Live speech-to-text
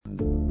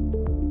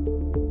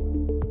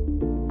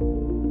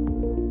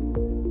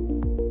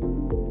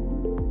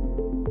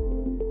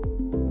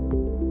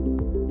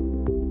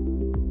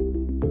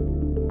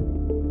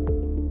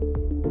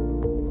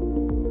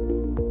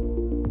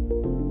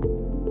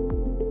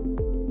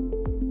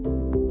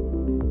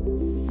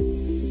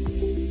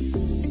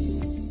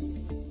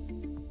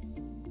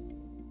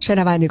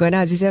شنوندگان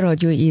عزیز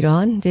رادیو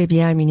ایران،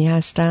 دبی امینی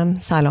هستم.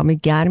 سلام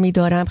گرمی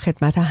دارم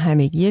خدمت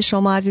همگی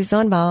شما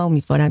عزیزان و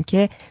امیدوارم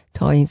که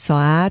تا این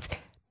ساعت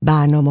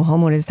برنامه ها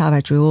مورد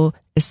توجه و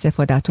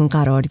استفادهتون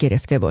قرار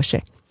گرفته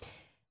باشه.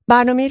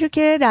 برنامه‌ای رو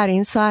که در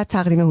این ساعت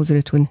تقدیم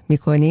حضورتون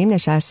میکنیم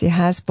نشستی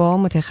هست با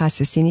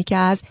متخصصینی که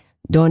از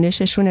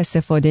دانششون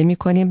استفاده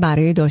میکنیم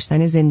برای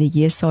داشتن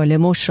زندگی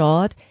سالم و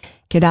شاد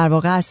که در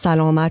واقع از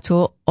سلامت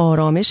و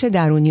آرامش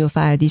درونی و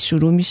فردی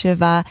شروع میشه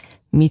و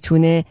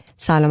میتونه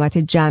سلامت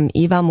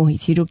جمعی و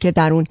محیطی رو که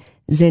در اون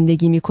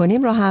زندگی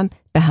میکنیم رو هم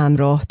به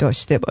همراه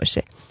داشته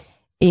باشه.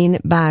 این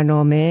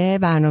برنامه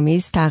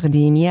است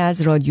تقدیمی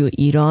از رادیو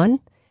ایران،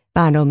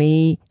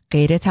 برنامه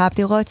غیر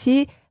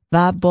تبلیغاتی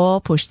و با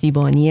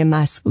پشتیبانی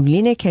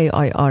مسئولین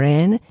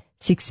KIRN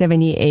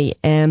 670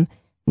 AM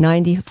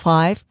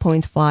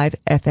 95.5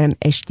 FM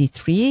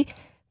HD3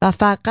 و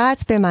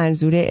فقط به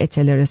منظور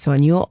اطلاع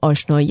رسانی و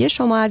آشنایی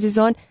شما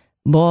عزیزان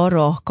با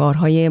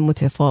راهکارهای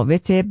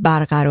متفاوت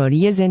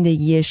برقراری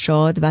زندگی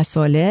شاد و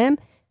سالم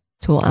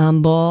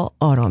توأم با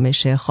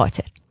آرامش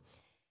خاطر.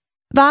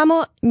 و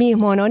اما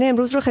میهمانان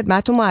امروز رو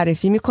خدمتتون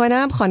معرفی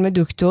میکنم. خانم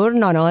دکتر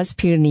ناناز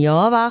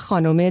پیرنیا و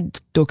خانم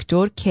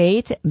دکتر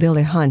کیت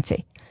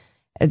هانتی.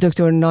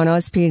 دکتر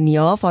ناناز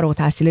پیرنیا فارغ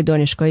التحصیل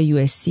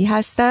دانشگاه USC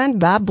هستند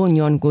و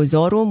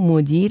بنیانگذار و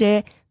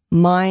مدیر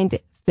مایند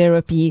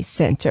تراپی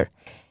سنتر.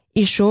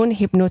 ایشون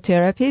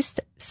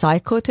هیپنوتراپیست،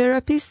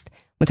 سایکوتراپیست،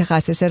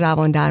 متخصص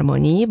روان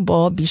درمانی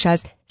با بیش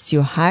از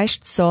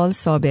 38 سال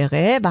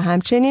سابقه و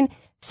همچنین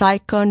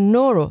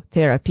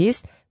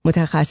نوروتراپیست،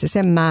 متخصص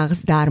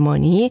مغز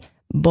درمانی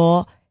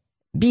با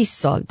 20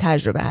 سال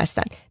تجربه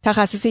هستند.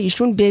 تخصص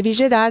ایشون به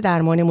ویژه در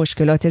درمان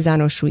مشکلات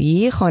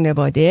زناشویی،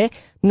 خانواده،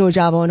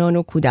 نوجوانان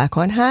و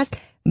کودکان هست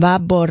و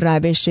با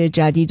روش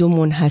جدید و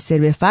منحصر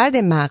به فرد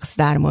مغز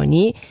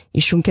درمانی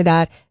ایشون که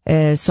در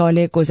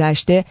سال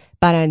گذشته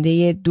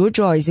برنده 2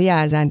 جایزه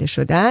ارزنده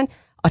شدند،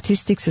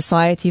 Autistic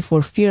Society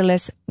for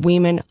Fearless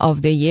Women of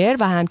the Year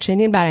و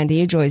همچنین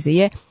برنده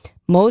جایزه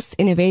Most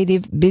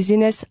Innovative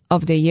Business of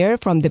the Year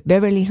from the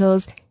Beverly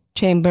Hills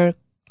Chamber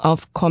of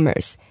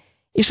Commerce.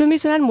 ایشون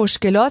میتونن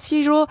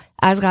مشکلاتی رو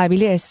از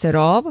قبیل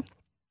اضطراب،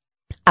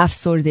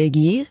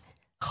 افسردگی،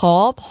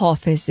 خواب،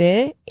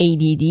 حافظه،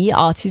 ADD،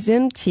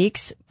 آتیسم،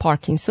 تیکس،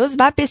 پارکینسونز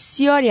و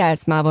بسیاری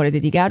از موارد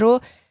دیگر رو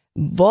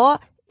با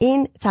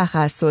این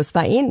تخصص و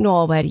این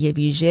نوآوری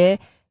ویژه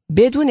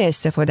بدون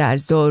استفاده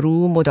از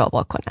دارو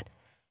مداوا کنن.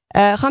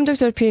 خانم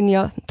دکتر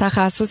پریرنیا،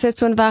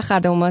 تخصصتون و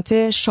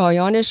خدمات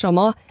شایان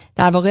شما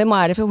در واقع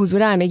معرف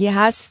حضور همگی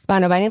هست،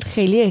 بنابراین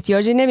خیلی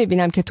احتیاجی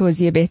نمیبینم که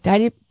توضیح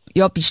بهتری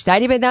یا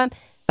بیشتری بدم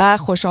و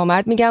خوش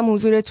آمد میگم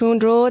حضورتون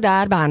رو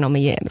در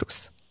برنامه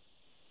امروز.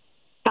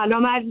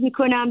 سلام عرض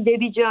میکنم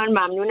دبی جان،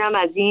 ممنونم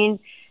از این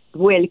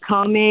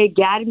ویلکام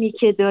گرمی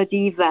که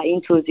دادی و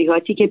این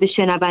توضیحاتی که به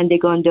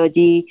شنوندگان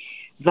دادی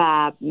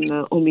و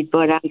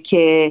امیدوارم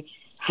که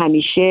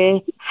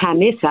همیشه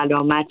همه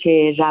سلامت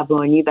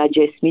روانی و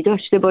جسمی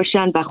داشته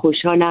باشن و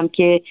خوشحالم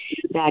که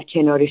در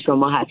کنار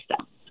شما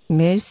هستم.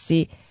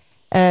 مرسی.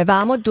 و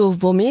اما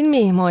دومین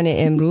میهمان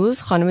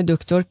امروز خانم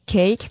دکتر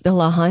کیت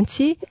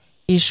هانتی.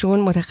 ایشون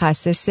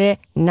متخصص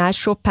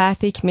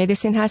Naturopathic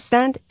Medicine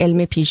هستند،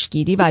 علم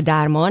پیشگیری و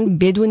درمان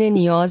بدون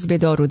نیاز به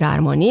دارو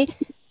درمانی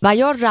و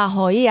یا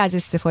رهایی از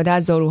استفاده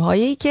از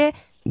داروهایی که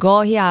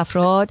گاهی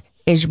افراد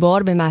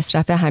اجبار به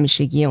مصرف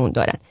همیشگی اون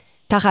دارن.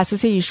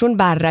 تخصص ایشون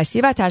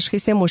بررسی و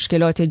تشخیص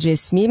مشکلات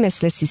جسمی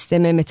مثل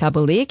سیستم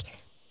متابولیک،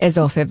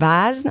 اضافه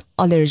وزن،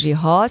 آلرژی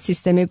ها،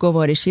 سیستم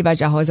گوارشی و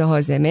جهاز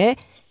هاضمه،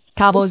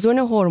 توازن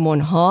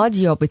هورمون ها،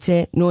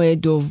 دیابت نوع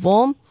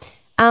دوم،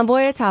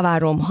 انواع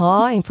تورم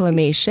ها،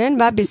 اینفلامیشن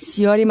و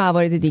بسیاری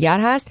موارد دیگر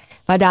هست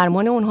و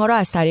درمان اونها رو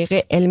از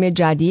طریق علم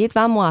جدید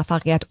و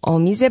موفقیت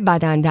آمیز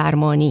بدن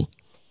درمانی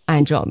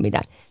انجام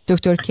میدن.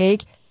 دکتر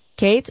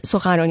کیت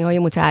سخنرانی های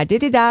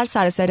متعددی در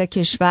سراسر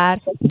کشور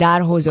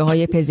در حوزه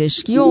های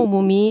پزشکی و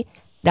عمومی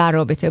در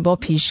رابطه با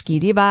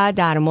پیشگیری و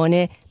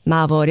درمان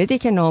مواردی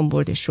که نام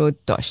برده شد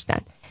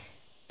داشتند.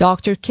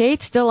 Dr.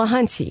 Kate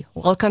Hunty,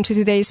 welcome to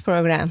today's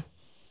program.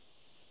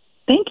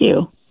 Thank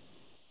you.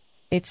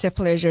 It's a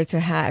pleasure to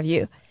have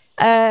you.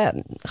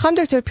 خانم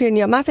دکتر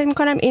پیرنیا، من فکر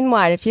میکنم این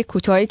معرفی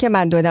کوتاهی که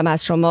من دادم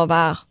از شما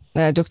و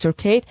دکتر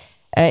کیت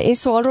این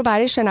سوال رو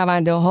برای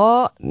شنونده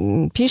ها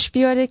پیش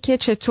بیاره که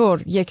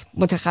چطور یک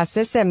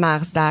متخصص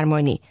مغز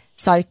درمانی،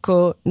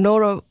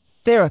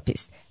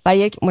 نوروتراپیست و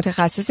یک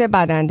متخصص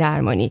بدن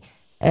درمانی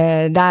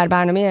در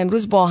برنامه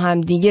امروز با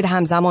هم دیگه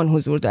همزمان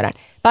حضور دارن.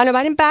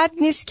 بنابراین بد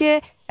نیست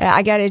که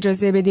اگر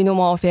اجازه بدین و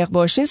موافق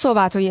باشین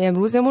صحبت‌های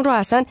امروزمون رو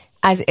اصلا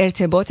از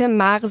ارتباط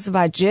مغز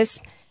و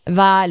جسم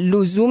و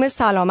لزوم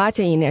سلامت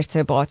این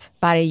ارتباط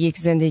برای یک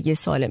زندگی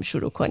سالم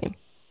شروع کنیم.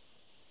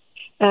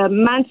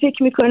 من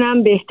فکر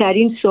میکنم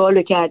بهترین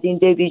سوالو کردین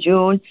دبی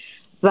جون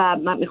و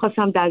من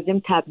میخواستم در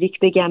ضمن تبریک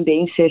بگم به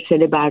این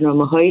سلسله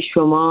برنامه‌های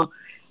شما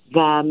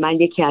و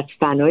من یکی از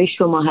فنای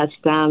شما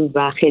هستم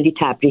و خیلی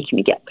تبریک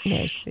میگم.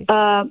 مرسی.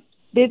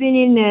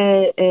 ببینین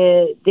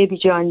دبی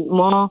جان،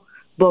 ما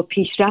با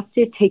پیشرفت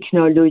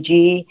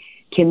تکنولوژی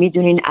که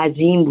میدونین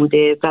عظیم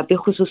بوده و به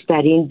خصوص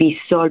در این 20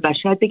 سال و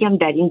شاید بگم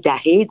در این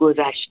دهه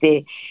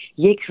گذشته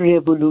یک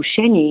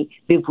رولوشنی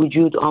به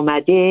وجود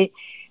آمده،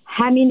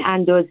 همین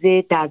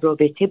اندازه در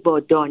رابطه با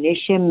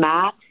دانش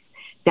مغز،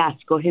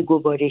 دستگاه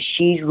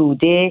گوارشی،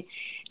 روده،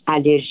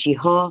 آلرژی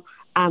ها،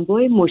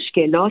 انواع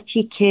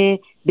مشکلاتی که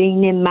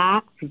بین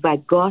مغز و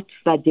گات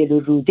و دل و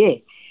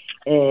روده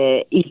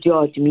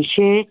ایجاد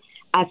میشه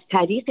از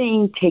طریق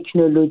این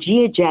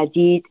تکنولوژی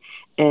جدید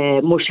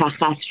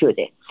مشخص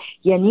شده.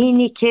 یعنی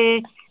اینی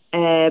که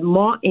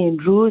ما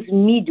امروز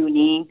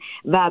میدونیم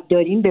و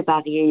داریم به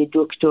بقیه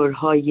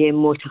دکترهای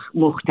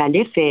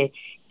مختلف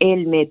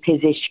علم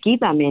پزشکی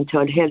و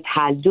منتال هلت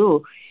هر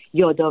دو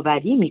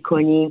یادآوری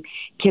میکنیم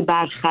که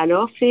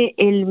برخلاف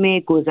علم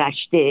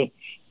گذشته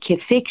که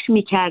فکر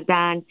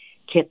میکردن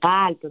که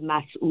قلب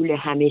مسئول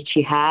همه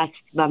چی هست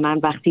و من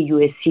وقتی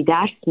USC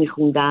درس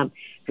میخوندم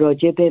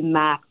راجع به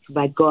مغز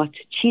و گات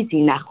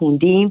چیزی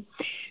نخوندیم،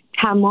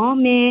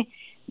 تمام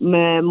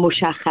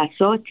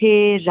مشخصات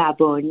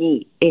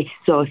روانی،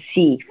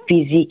 احساسی،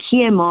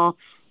 فیزیکی ما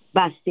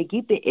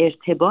بستگی به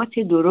ارتباط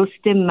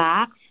درست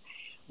مغز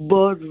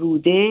با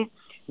روده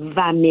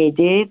و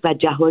معده و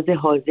جهاز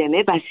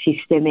هاضمه و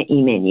سیستم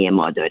ایمنی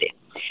ما داره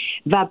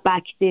و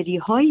باکتری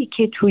هایی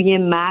که توی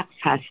مغز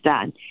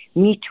هستن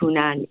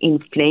میتونن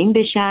اینفلیم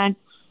بشن،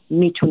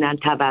 میتونن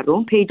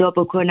تورم پیدا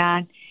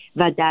بکنن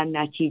و در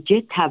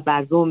نتیجه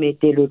تورم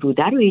دل و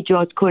روده رو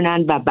ایجاد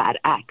کنن و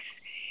برعکس.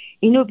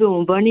 اینو به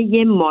عنوان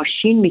یه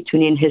ماشین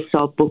میتونین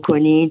حساب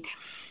بکنین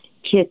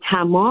که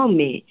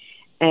تمام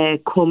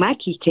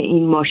کمکی که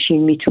این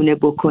ماشین میتونه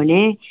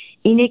بکنه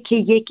اینه که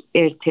یک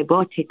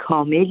ارتباط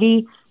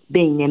کاملی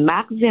بین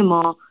مغز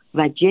ما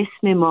و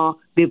جسم ما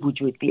به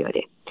وجود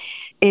بیاره.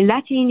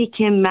 علت اینی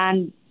که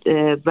من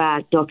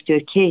و دکتر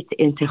کیت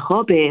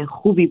انتخاب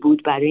خوبی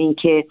بود برای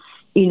اینکه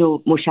اینو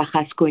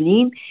مشخص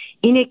کنیم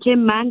اینه که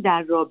من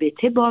در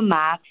رابطه با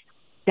مغز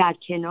در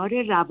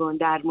کنار روان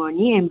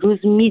درمانی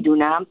امروز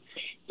میدونم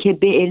که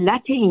به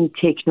علت این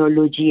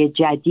تکنولوژی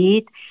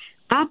جدید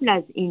قبل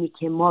از اینی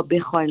که ما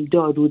بخوایم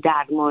دارو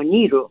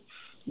درمانی رو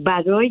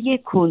برای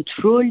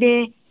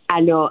کنترل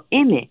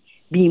علائم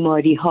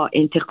بیماری ها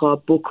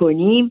انتخاب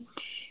بکنیم،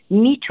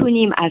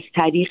 میتونیم از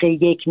طریق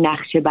یک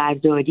نقشه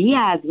برداری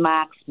از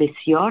مغز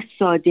بسیار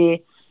ساده،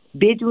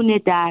 بدون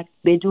درد،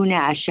 بدون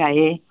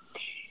اشعه،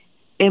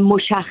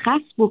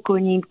 مشخص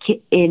بکنیم که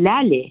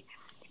علل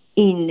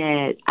این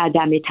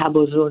عدم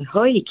توازن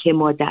هایی که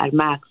ما در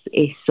مغز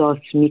احساس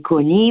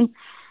میکنیم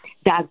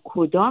در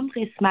کدام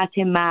قسمت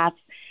مغز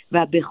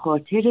و به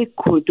خاطر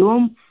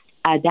کدام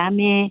عدم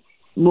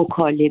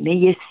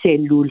مکالمه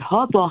سلول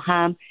ها با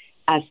هم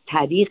از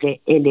طریق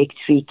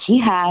الکتریکی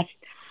هست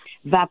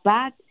و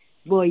بعد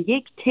با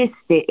یک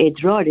تست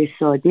ادرار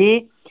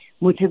ساده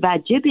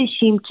متوجه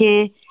بشیم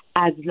که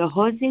از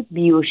لحاظ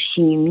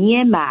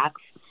بیوشیمی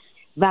مغز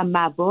و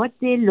مواد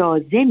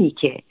لازمی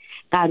که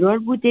قرار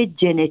بوده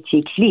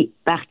ژنتیکلی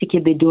وقتی که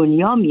به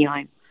دنیا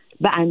میایم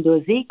به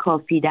اندازه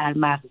کافی در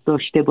مغز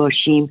داشته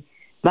باشیم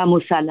و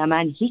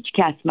مسلماً هیچ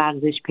کس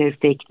مغزش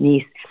پرفکت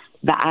نیست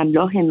و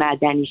املاح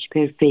معدنیش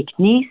پرفکت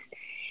نیست،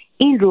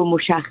 این رو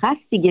مشخص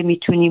دیگه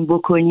میتونیم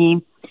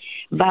بکنیم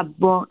و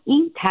با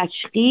این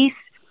تشخیص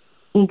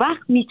اون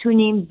وقت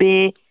میتونیم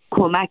به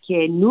کمک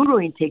نورو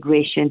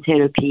اینتگریشن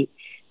تراپی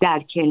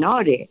در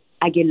کنار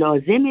اگه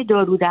لازم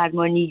دارو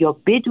درمانی یا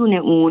بدون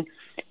اون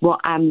با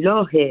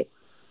املاح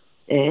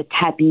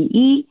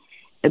طبیعی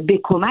به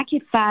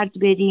کمک فرد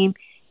بریم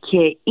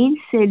که این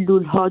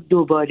سلول ها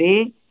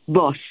دوباره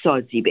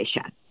بازسازی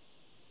بشن.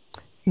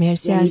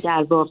 مرسی. یعنی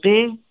در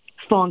واقع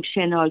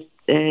فانکشنال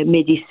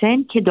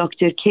مدیسن که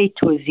دکتر کیت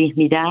توضیح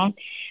میدن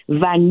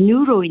و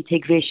نورو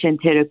اینتگریشن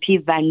تراپی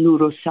و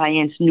نورو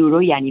ساینس،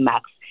 نورو یعنی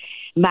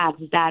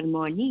مغز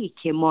درمانی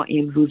که ما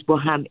امروز با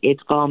هم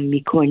ادغام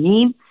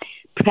میکنیم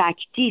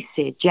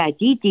پرکتیس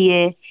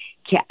جدیدیه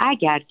که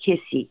اگر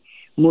کسی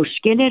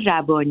مشکل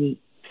روانی،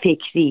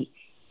 فکری،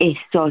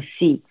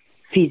 احساسی،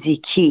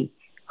 فیزیکی،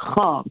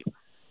 خواب،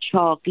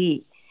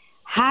 چاقی،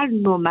 هر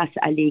نوع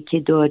مسئله که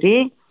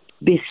داره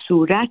به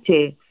صورت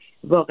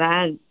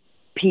واقعا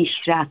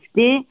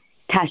پیشرفته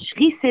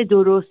تشخیص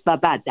درست و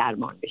بعد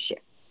درمان بشه.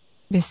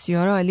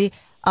 بسیار عالی.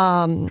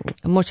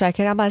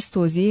 متشکرم از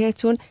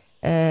توضیحتون.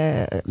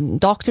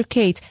 Dr.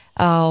 Kate,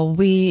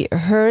 we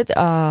heard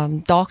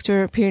Dr.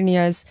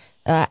 Prirnia's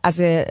as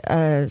a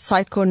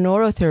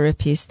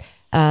psychoneurotherapist,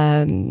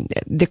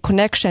 the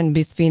connection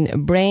between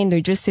brain,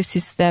 digestive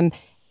system,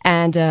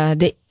 and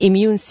the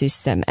immune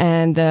system,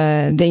 and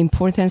the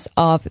importance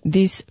of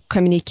this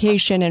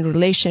communication and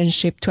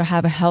relationship to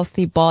have a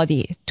healthy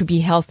body, to be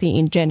healthy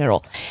in general.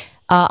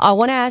 I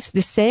want to ask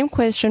the same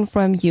question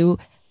from you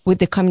with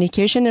the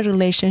communication and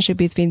relationship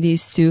between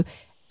these two.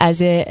 As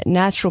a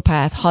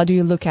naturopath, how do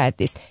you look at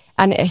this?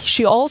 And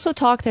she also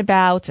talked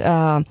about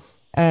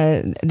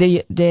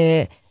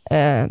the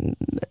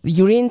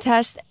urine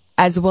test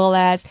as well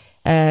as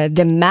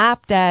the map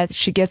that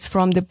she gets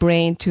from the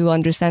brain to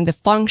understand the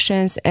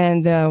functions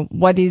and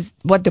what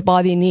the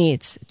body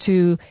needs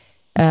to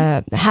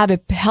have a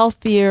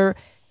healthier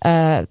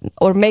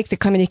or make the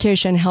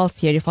communication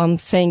healthier. If I'm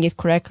saying it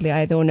correctly,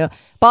 I don't know.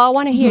 But I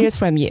want to hear it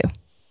from you.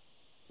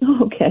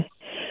 Okay.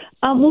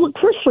 Well, look,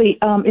 firstly,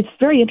 it's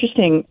very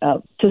interesting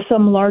to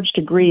some large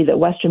degree that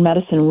Western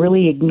medicine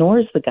really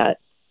ignores the gut.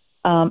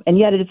 And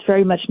yet it's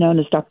very much known,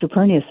 as Dr.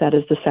 Prirnia said,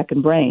 as the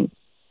second brain.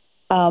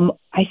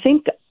 I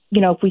think,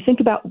 if we think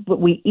about what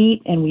we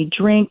eat and we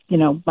drink,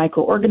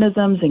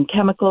 microorganisms and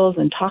chemicals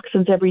and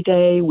toxins every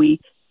day,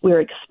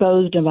 we're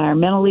exposed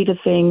environmentally to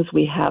things.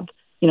 We have,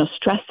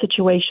 stress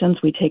situations.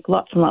 We take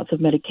lots and lots of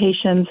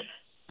medications.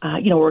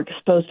 We're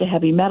exposed to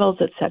heavy metals,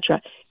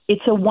 etc.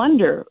 It's a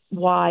wonder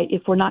why,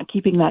 if we're not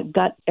keeping that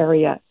gut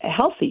area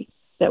healthy,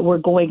 that we're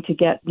going to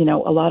get,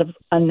 a lot of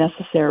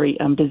unnecessary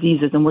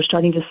diseases. And we're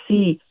starting to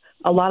see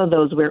a lot of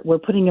those. We're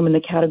putting them in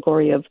the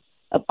category of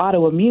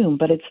autoimmune,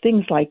 but it's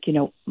things like,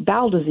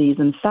 bowel disease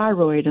and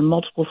thyroid and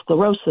multiple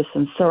sclerosis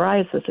and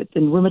psoriasis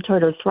and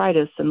rheumatoid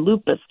arthritis and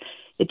lupus.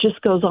 It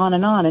just goes on.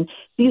 And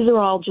these are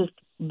all just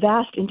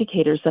vast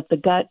indicators that the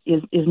gut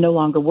is no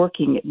longer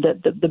working.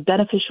 The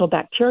beneficial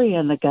bacteria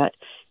in the gut,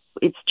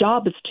 its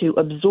job is to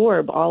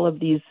absorb all of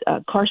these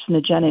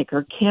carcinogenic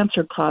or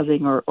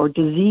cancer-causing or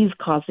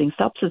disease-causing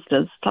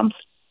substances,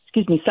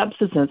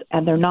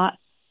 and they're not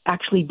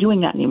actually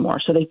doing that anymore.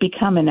 So they've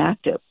become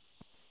inactive.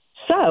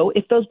 So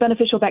if those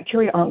beneficial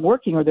bacteria aren't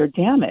working or they're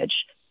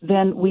damaged,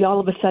 then we all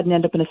of a sudden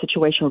end up in a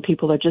situation where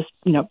people are just,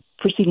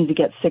 proceeding to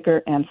get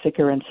sicker and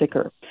sicker and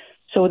sicker.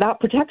 So without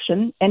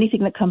protection,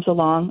 anything that comes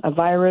along, a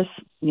virus,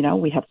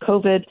 we have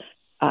COVID,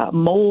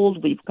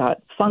 mold, we've got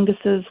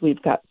funguses,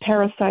 we've got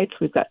parasites,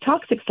 we've got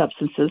toxic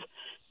substances,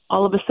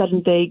 all of a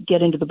sudden they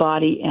get into the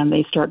body and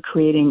they start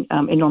creating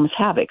enormous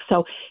havoc.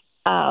 So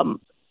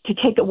to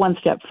take it one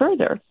step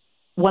further,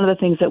 one of the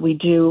things that we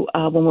do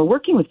when we're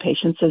working with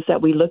patients is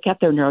that we look at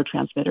their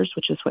neurotransmitters,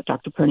 which is what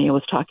Dr. Prirnia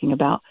was talking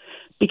about,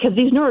 because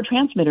these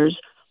neurotransmitters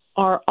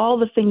are all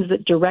the things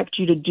that direct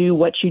you to do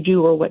what you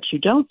do or what you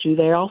don't do.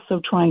 They're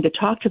also trying to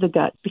talk to the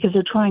gut because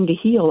they're trying to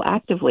heal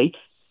actively.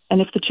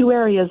 And if the two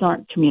areas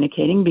aren't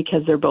communicating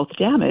because they're both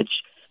damaged,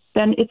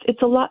 then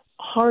it's a lot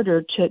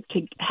harder to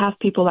have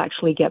people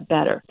actually get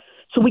better.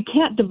 So we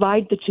can't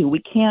divide the two. We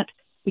can't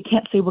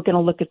say we're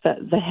going to look at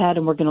the head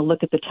and we're going to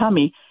look at the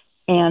tummy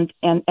and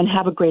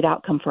have a great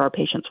outcome for our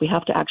patients. We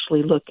have to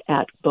actually look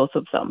at both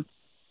of them.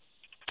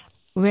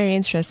 Very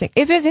interesting.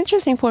 It was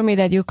interesting for me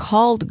that you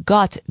called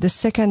gut the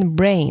second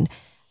brain.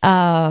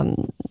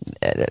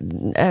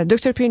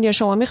 دکتر پرینیا،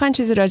 شما میخواین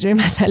چیزی راجع به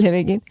مسئله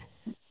بگین؟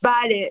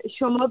 بله،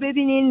 شما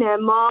ببینین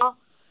ما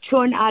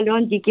چون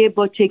الان دیگه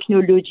با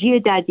تکنولوژی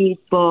جدید،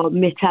 با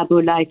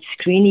متابولایت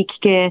اسکرینینگ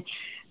که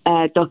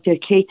دکتر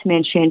کیت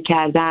منشن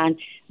کردن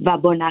و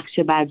با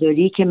نقشه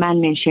برداری که من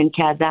منشن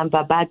کردم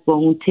و بعد با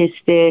اون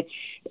تست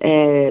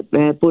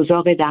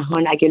بزاق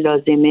دهان اگه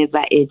لازمه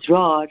و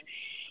ادرار،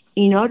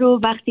 اینا رو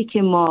وقتی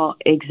که ما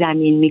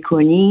اگزمین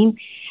میکنیم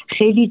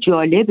خیلی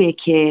جالبه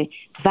که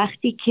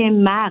وقتی که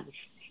مغز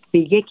به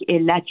یک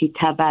علتی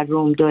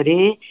تورم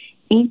داره،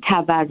 این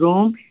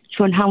تورم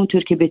چون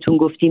همونطور که بهتون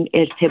گفتیم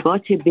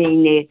ارتباط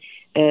بین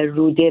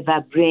روده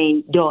و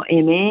برین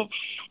دائمه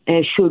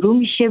شروع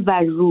میشه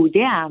و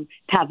روده هم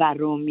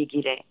تورم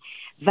میگیره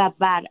و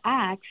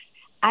برعکس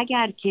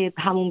اگر که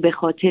همون به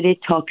خاطر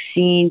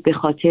تاکسین، به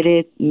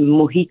خاطر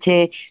محیط،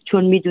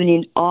 چون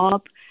میدونین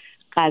آب،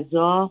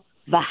 غذا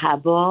و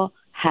هوا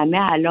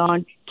همه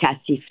الان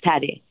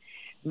کثیف‌تره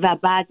و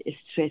بعد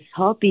استرس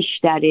ها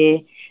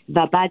بیشتره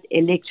و بعد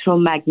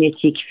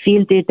الکترومگنتیک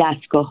فیلد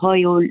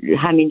دستگاه‌های و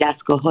همین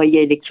دستگاه‌های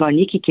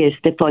الکترونیکی که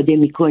استفاده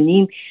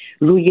می‌کنیم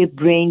روی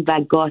برین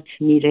و گات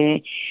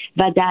میره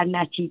و در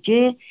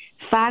نتیجه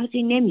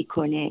فرقی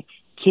نمی‌کنه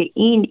که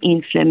این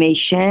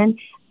اینفلامیشن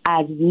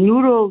از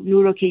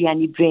نورو که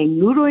یعنی برین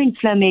نورو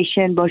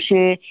اینفلامیشن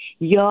باشه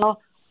یا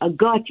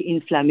گات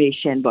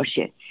اینفلامیشن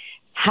باشه،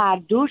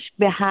 هر دوش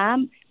به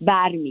هم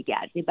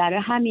برمیگرده. برای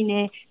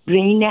همینه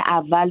برین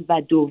اول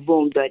و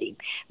دوم داریم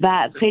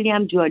و خیلی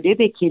هم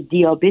جالبه که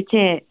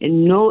دیابت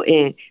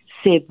نوع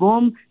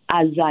سوم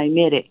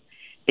آلزایمر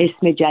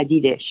اسم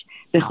جدیدش،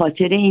 به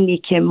خاطر اینی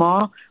که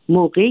ما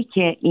موقعی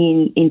که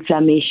این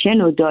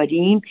اینفلامیشن رو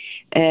داریم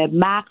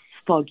مغز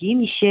فاگی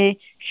میشه،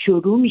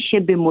 شروع میشه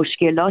به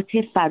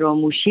مشکلات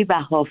فراموشی و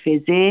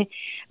حافظه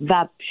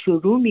و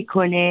شروع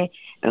میکنه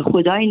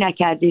خدای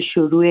نکرده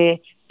شروع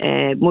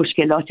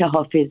مشکلات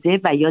حافظه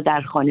و یا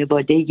در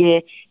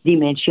خانواده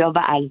دیمنشیا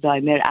و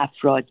آلزایمر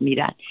افراد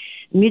میرن.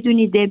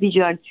 میدونید دبی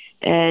جان،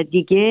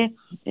 دیگه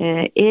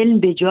علم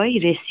به جایی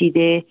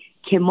رسیده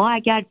که ما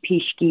اگر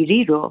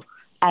پیشگیری رو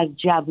از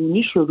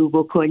جوونی شروع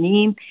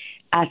بکنیم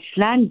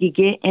اصلا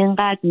دیگه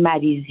انقدر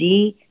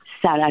مریضی،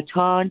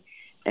 سرطان،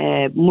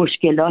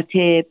 مشکلات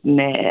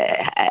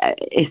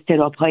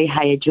اضطراب‌های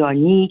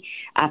هیجانی،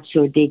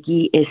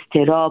 افسردگی،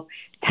 اضطراب،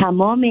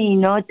 تمام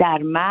اینا در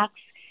مغز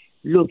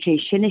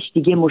لوکیشنش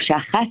دیگه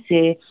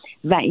مشخصه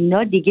و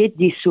اینا دیگه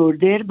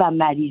دیسوردر و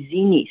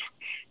مریضی نیست.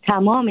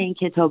 تمام این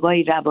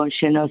کتابای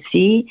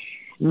روانشناسی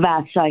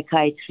و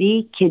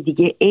سایکایتری که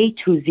دیگه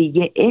A to Z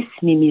یه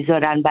اسمی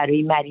میذارن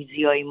برای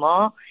مریضی های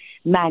ما،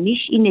 معنیش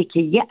اینه که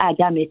یه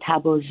عدم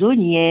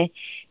توازنیه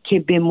که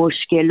به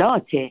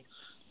مشکلات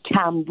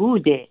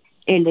کمبود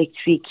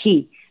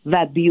الکتریکی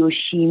و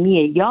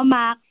بیوشیمی یا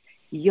مغز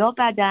یا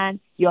بدن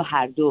یا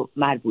هر دو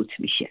مربوط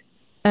میشه.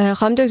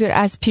 خانم دکتر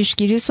از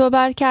پیشگیری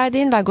صحبت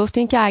کردین و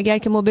گفتین که اگر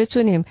که ما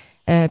بتونیم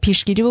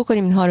پیشگیری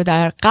بکنیم اینها رو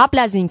در قبل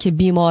از اینکه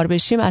بیمار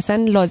بشیم،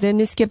 اصلا لازم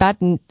نیست که بعد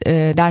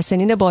در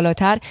سنین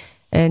بالاتر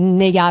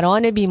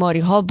نگران بیماری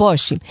ها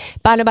باشیم.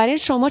 بنابراین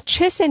شما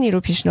چه سنی رو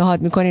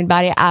پیشنهاد میکنین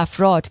برای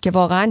افراد که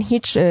واقعا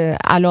هیچ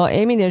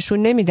علائمی نشون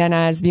نمیدن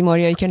از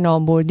بیماریایی که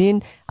نام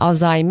بردین،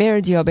 آلزایمر،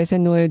 دیابت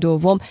نوع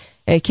دوم،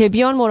 که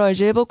بیان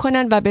مراجعه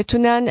بکنن و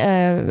بتونن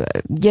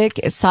یک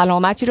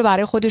سلامتی رو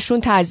برای خودشون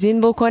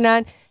تضمین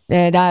بکنن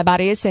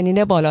برای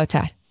سنین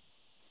بالاتر؟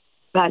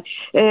 بله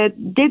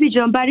دبی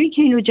جان، برای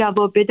که اینو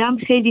جواب بدم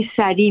خیلی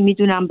سریع،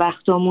 میدونم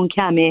وقتامون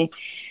کمه.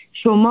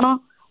 شما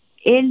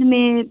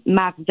علم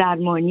مغز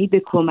درمانی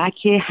به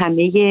کمک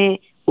همه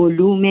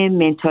علوم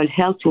منتال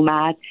هلت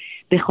اومد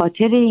به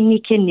خاطر اینی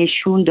که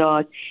نشون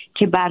داد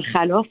که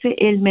برخلاف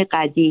علم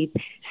قدیم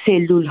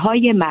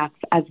سلولهای مغز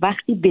از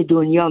وقتی به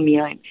دنیا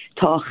میایم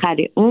تا آخر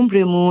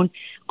عمرمون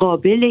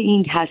قابل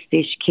این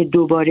هستش که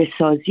دوباره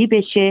سازی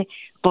بشه،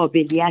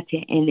 قابلیت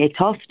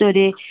انعطاف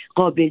داره،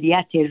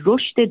 قابلیت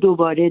رشد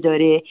دوباره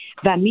داره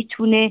و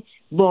میتونه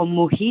با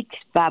محیط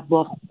و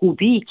با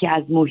خوبی که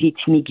از محیط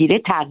میگیره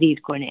تغییر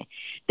کنه.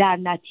 در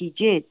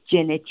نتیجه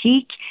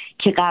ژنتیک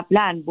که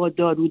قبلا با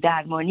دارو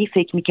درمانی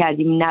فکر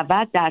میکردیم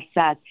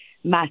 90%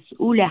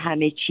 مسئول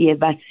همه چیه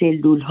و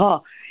سلول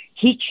ها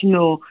هیچ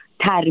نوع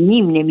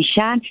ترمیم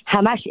نمیشن،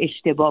 همش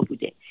اشتباه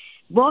بوده.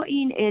 با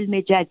این علم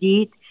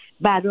جدید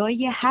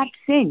برای هر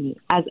سنی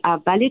از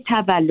اول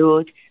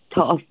تولد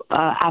تا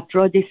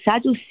افراد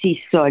 130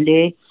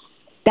 ساله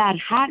در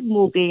هر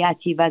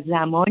موقعیتی و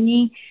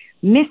زمانی،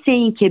 مثل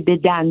این که به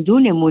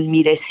دندونمون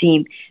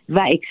میرسیم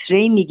و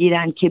اکسری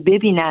میگیرن که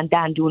ببینن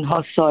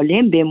دندونها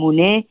سالم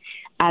بمونه،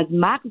 از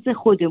مغز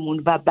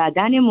خودمون و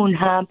بدنمون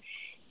هم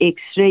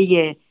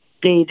اکسری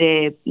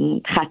غیر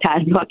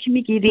خطرناک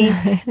میگیریم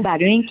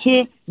برای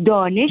اینکه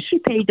دانشی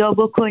پیدا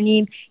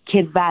بکنیم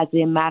که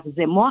وضع مغز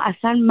ما،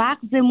 اصلا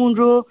مغزمون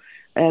رو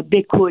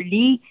به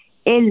کلی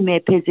علم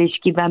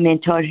پزشکی و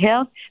منتال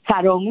هلت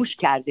فراموش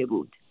کرده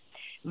بود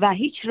و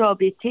هیچ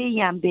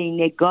رابطه‌ای هم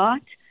بین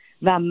گات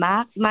و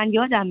مغز. من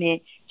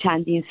یادمه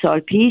چندین سال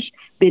پیش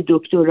به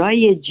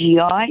دکترای جی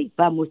آی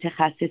و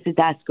متخصص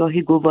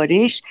دستگاه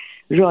گوارش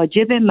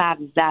راجع به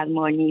مغز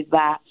درمانی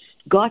و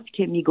گات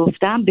که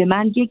میگفتم به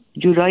من یک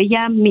جورایی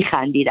هم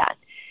میخندیدن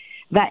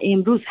و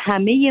امروز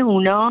همه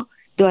اونا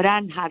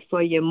دارن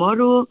حرفای ما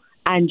رو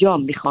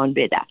انجام میخوان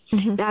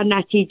بدن. در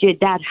نتیجه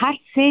در هر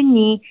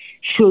سنی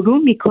شروع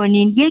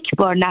میکنین یک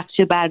بار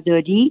نقشه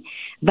برداری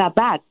و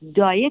بعد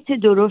دایت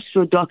درست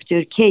رو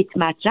دکتر کیت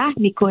مطرح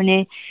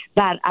میکنه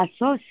بر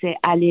اساس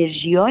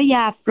الرژی‌های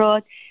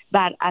افراد،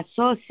 بر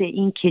اساس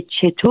اینکه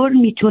چطور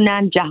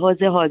میتونن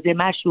جهاز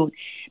هاضمه‌شون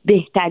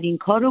بهترین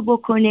کارو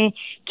بکنه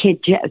که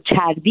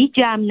چربی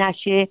جمع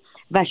نشه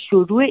و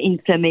شروع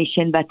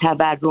اینفلامیشن و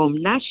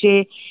تورم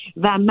نشه.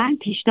 و من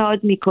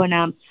پیشنهاد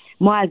میکنم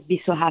ما از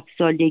 27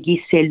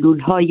 سالگی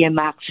سلولهای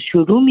مغز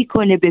شروع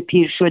میکنه به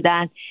پیر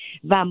شدن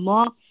و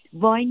ما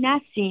وای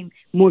نسیم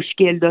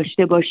مشکل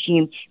داشته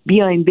باشیم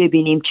بیایم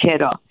ببینیم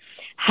چرا.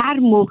 هر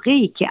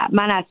موقعی که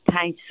من از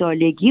 5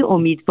 سالگی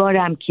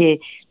امیدوارم که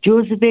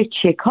جزو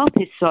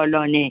چکاپ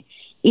سالانه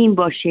این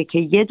باشه که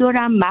یه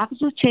دورم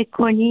مغز رو چک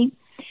کنیم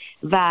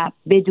و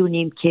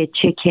بدونیم که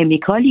چه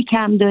کمیکالی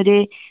کم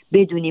داره،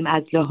 بدونیم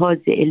از لحاظ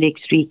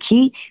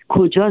الکتریکی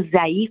کجا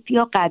ضعیف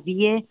یا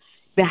قویه،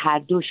 به هر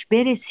دوش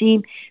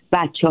برسیم.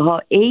 بچه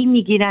ها A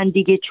میگیرن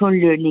دیگه چون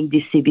لرنینگ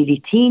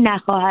دیسیبیلیتی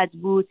نخواهد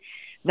بود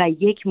و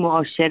یک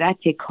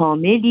معاشرت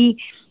کاملی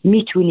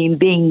میتونیم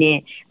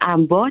بین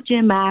امواج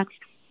مغز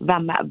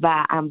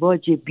و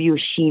امواج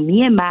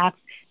بیوشیمی مغز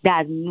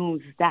در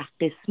 19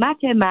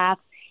 قسمت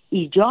مغز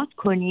ایجاد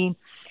کنیم.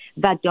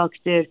 و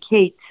دکتر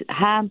کیت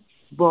هم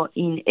با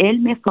این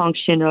علم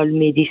فانکشنال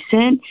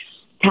مدیسن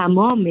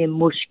تمام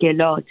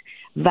مشکلات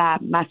و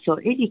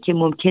مسائلی که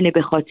ممکنه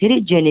به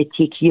خاطر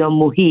ژنتیک یا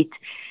محیط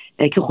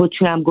که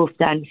خودشون هم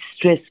گفتن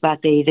استرس و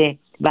غیره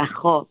و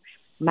خواب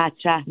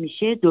مطرح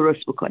میشه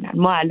درست بکنن.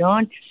 ما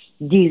الان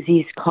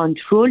دیزیز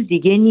کنترل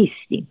دیگه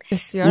نیستیم.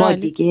 بسیار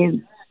عالی. دیگه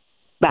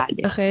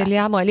بله خیلی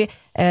هم عالی.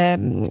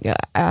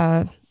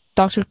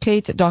 Dr.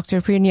 Kate,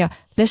 Dr. Prirnia,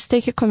 let's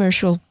take a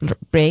commercial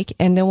break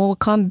and then when we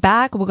come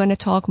back we're going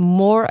to talk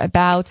more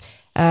about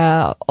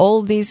all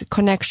these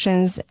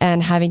connections and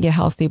having a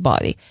healthy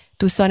body.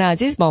 دوستان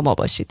عزیز با ما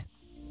باشید.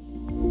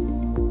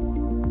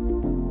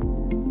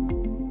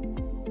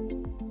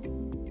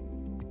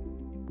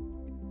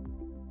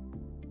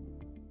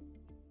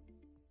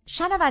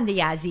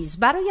 شنونده عزیز،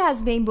 برای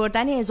از بین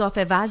بردن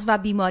اضافه وزن و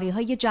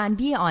بیماری‌های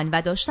جانبی آن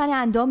و داشتن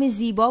اندام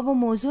زیبا و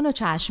موزون و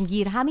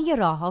چشمگیر، همه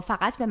راه‌ها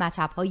فقط به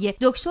مطب‌های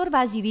دکتر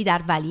وزیری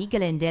در ولی،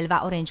 گلندل و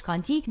اورنج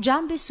کانتی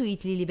جنب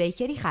سویت لیلی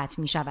بیکری ختم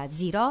می‌شود،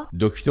 زیرا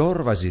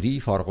دکتر وزیری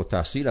فارغ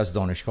التحصیل از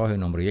دانشگاه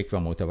نمره 1 و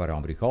معتبر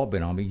آمریکا به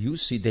نام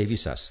UC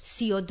دیویس است.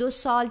 32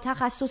 سال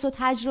تخصص و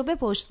تجربه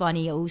پشتوانه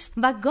اوست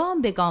و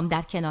گام به گام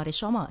در کنار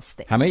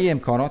شماست. همه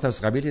امکانات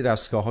از قبیل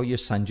دستگاه‌های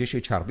سنجش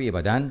چربی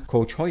بدن،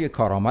 کوچ‌های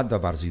کارآمد و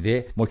ورزیده،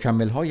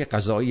 مکمل‌های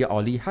غذایی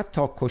عالی،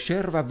 حتی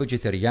کوشر و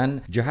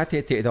ویجیتریان، جهت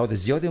تعداد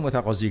زیاد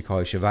متقاضی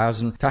کاهش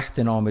وزن تحت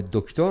نام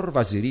دکتر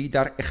وزیری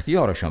در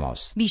اختیار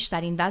شماست.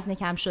 بیشترین وزن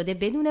کم شده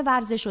بدون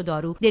ورزش و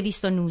دارو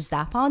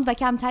 219 پوند و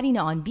کمترین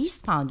آن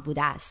 20 پوند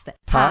بوده است.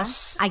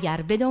 پس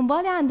اگر به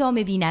دنبال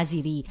اندام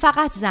بی‌نظیری،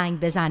 فقط زنگ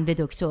بزن به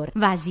دکتر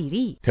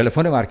وزیری.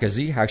 تلفن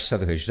مرکزی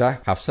 818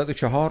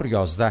 704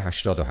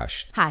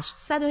 1188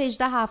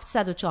 818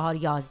 704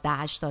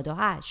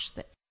 1188.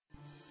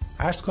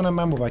 عرض کنم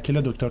من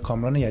موکل دکتر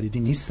کامران یدیدی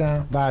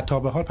نیستم و تا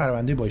به حال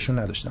پرونده با ایشون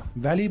نداشتم،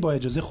 ولی با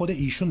اجازه خود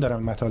ایشون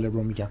دارم مطالب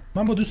رو میگم.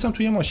 من با دوستم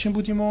توی ماشین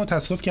بودیم و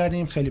تصادف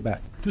کردیم خیلی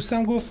بد.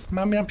 دوستم گفت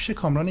من میرم پیش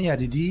کامران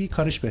یدیدی،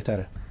 کارش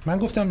بهتره. من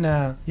گفتم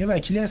نه، یه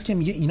وکیلی هست که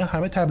میگه اینا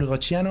همه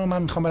تبلیغاتچیان و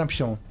من میخوام برم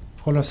پیش اون.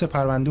 خلاصه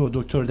پرونده و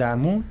دکتر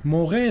درمون،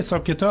 موقع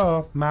حساب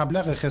کتاب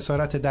مبلغ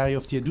خسارت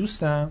دریافتی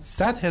دوستم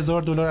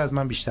 $100,000 از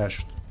من بیشتر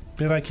شد.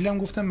 به وکیلم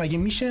گفتم مگه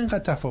میشه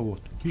اینقدر تفاوت؟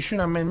 ایشون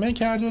هم منمن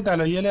کرد و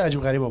دلایل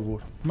عجیب غریب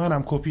آورد.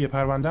 منم کپی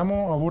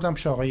پروندهمو آوردم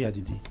پیش آقای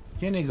یدیدی.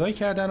 یه نگاهی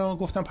کردن و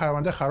گفتم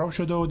پرونده خراب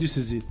شده و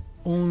دیسیزید.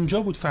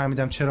 اونجا بود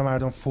فهمیدم چرا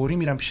مردم فوری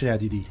میرن پیش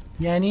یدیدی.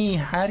 یعنی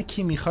هر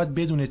کی میخواد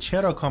بدونه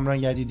چرا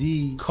کامران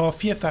یدیدی،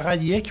 کافیه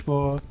فقط یک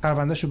بار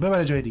پروندهشو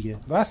ببره جای دیگه.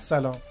 و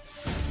سلام.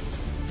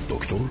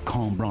 دکتر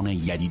کامران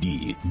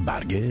یدیدی،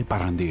 برگه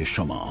برنده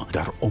شما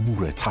در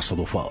امور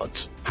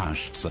تصادفات.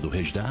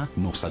 818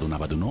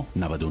 999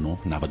 99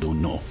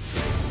 99.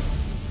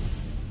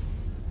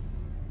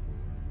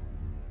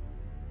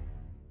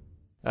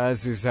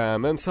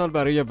 عزیزم، امسال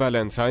برای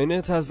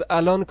ولنتاینت از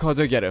الان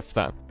کادو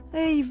گرفتم.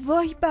 ای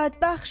وای،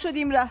 بدبخت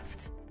شدیم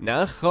رفت.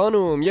 نه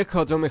خانوم، یه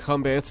کادو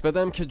میخوام بهت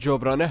بدم که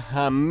جبران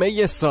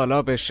همه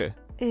سالا بشه.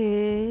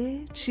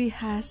 چی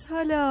هست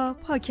حالا؟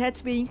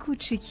 پاکت به این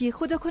کوچیکی،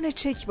 خدا کنه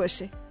چک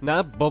باشه.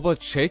 نه بابا،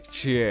 چک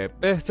چیه؟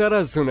 بهتر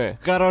از اونه.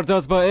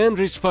 قرارداد با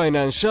انریچ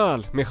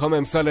فاینانشال. میخوام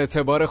امسال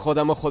اعتبار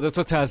خودم و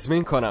خودتو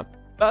تضمین کنم.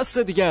 بس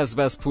دیگه از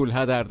بس پول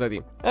هدر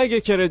دادیم.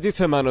 اگه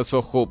کردیت من و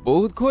تو خوب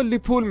بود کلی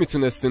پول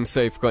میتونستیم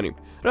سیف کنیم.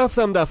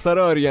 رفتم دفتر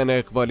آریان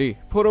اقبالی،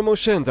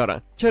 پروموشن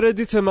دارن،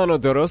 کردیت منو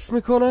درست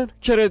میکنن،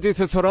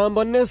 کردیت تو رو هم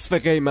با نصف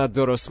قیمت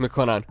درست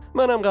میکنن.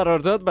 منم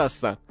قرارداد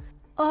بستم.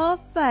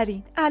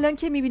 آفرین. الان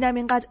که میبینم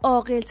اینقدر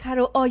عاقل‌تر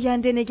و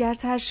آینده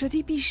نگرتر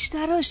شدی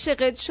بیشتر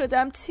عاشقت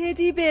شدم.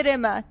 تدی بره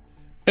من.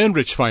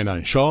 انریچ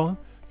فاینانشال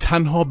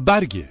تنها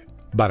برگ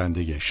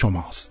برنده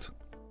شماست.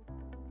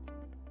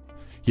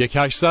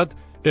 1-800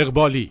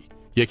 اقبالی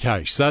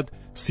 1-800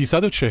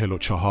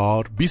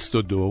 344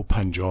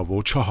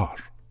 2254.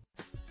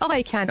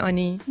 آقای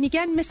کنعانی،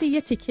 میگن مثل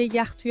یه تیکه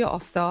یخ توی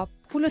آفتاب،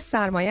 پول و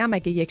سرمایه هم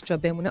اگه یک جا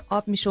بمونه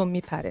آب میشه و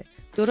میپره.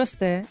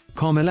 درسته؟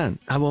 کاملا.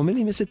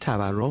 عواملی مثل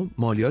تورم،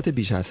 مالیات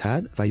بیش از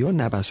حد و یا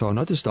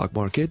نوسانات استاک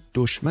مارکت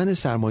دشمن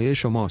سرمایه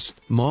شماست.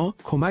 ما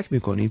کمک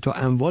میکنیم تا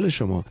اموال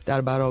شما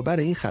در برابر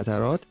این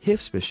خطرات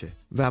حفظ بشه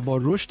و با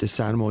رشد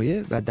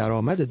سرمایه و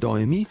درآمد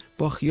دائمی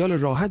با خیال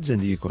راحت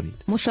زندگی کنید.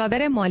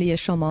 مشاور مالی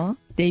شما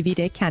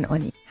دیوید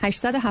کنعانی.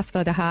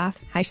 877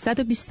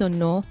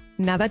 829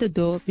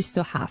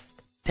 9227.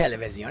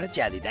 تلویزیون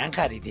جدیدن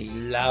خریدی؟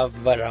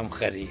 لورم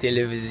خرید.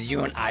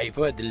 تلویزیون،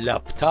 آیپاد،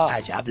 لپتاپ.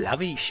 عجب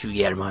لوی.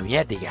 شوگر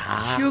مامیه دیگه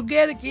ها؟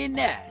 شوگر که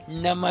نه،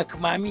 نمک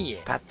مامیه.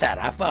 پس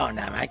طرف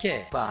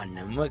نمکه با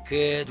نمک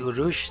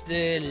درشت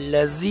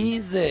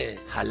لذیذه.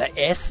 حالا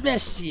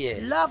اسمش چیه؟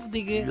 لف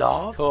دیگه.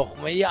 لف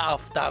تخمه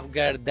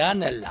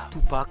آفتابگردن لف. تو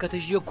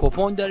پاکتش یه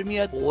کوپون در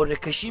میاد، قرعه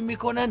کشی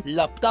میکنن،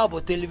 لپتاپ و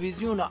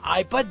تلویزیون و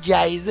آیپاد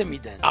جایزه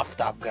میدن.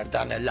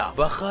 آفتابگردن لف.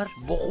 بخر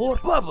بخور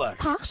ببر.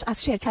 پخش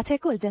از شرکت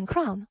گلدن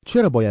کراون.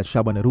 چرا باید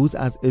شبانه روز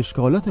از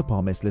اشکالات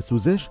پا مثل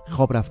سوزش،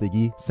 خواب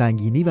رفتگی،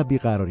 سنگینی و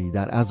بیقراری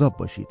در عذاب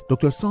باشید؟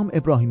 دکتر سام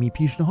ابراهیمی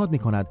پیشنهاد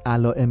می‌کند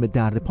علائم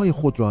درد پای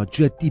خود را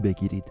جدی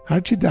بگیرید.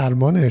 هرچی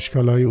درمان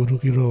اشکالات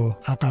عروقی رو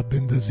عقب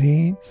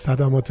بندازین،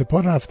 صدمات پا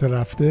رفته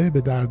رفته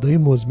به دردهای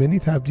مزمنی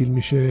تبدیل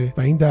میشه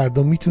و این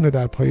دردا میتونه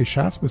در پای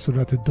شخص به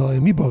صورت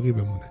دائمی باقی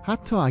بمونه.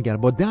 حتی اگر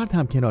با درد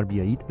هم کنار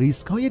بیایید،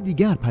 ریسک‌های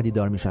دیگر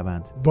پدیدار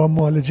میشوند. با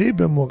معالجه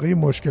به موقع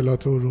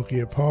مشکلات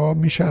عروقی پا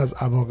میشه از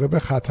عواقب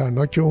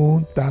خطرناک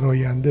اون در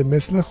آینده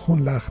مثل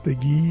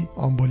خونلختگی،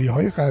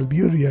 آمبولی‌های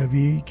قلبی و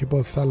ریوی که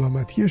با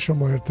سلامتی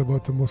شما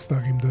ارتباط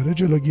مستقیم داره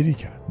جلوگیری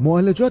کرد.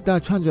 معالجات در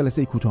چند چند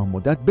جلسه کوتاه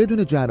مدت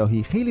بدون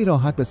جراحی خیلی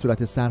راحت به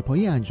صورت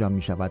سرپایی انجام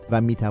می شود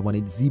و می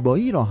توانید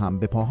زیبایی را هم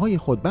به پاهای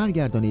خود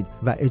برگردانید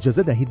و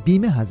اجازه دهید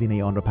بیمه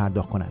هزینه آن را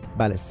پرداخت کند.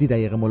 بله، 30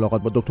 دقیقه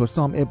ملاقات با دکتر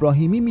سام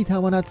ابراهیمی می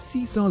تواند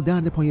 30 سال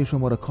درد پای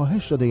شما را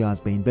کاهش داده یا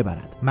از بین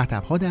ببرد.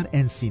 مطب‌ها در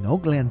انسینو،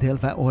 گلندل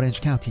و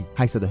اورنج کانتی.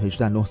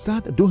 818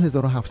 900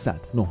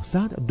 2700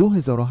 900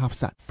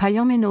 2700.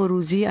 پیام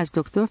نوروزی از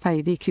دکتر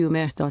فریده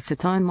کیومرث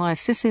دادستان،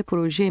 مؤسس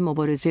پروژه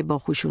مبارزه با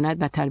خشونت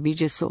و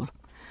ترویج صلح.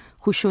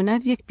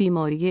 خشونت یک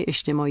بیماری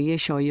اجتماعی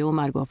شایع و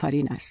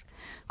مرگ‌آفرین است.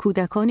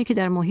 کودکانی که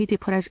در محیطی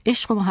پر از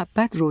عشق و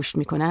محبت رشد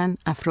می‌کنند،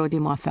 افرادی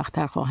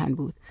موفق‌تر خواهند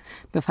بود.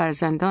 به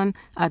فرزندان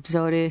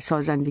ابزار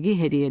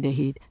سازندگی هدیه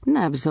دهید،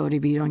 نه ابزار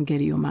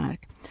ویرانگری و مرگ.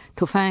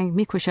 تفنگ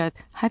می‌کشد،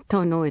 حتی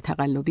نوع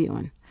تقلبی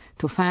آن.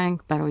 تفنگ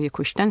برای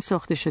کشتن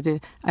ساخته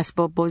شده،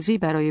 اسباب بازی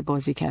برای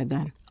بازی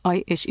کردن.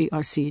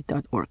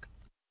 IHERC.org.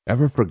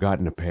 Ever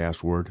forgotten a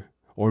password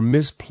or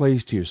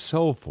misplaced your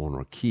cell phone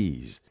or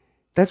keys?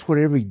 That's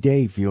what every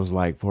day feels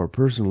like for a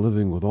person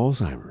living with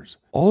Alzheimer's.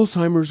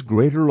 Alzheimer's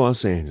Greater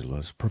Los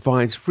Angeles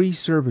provides free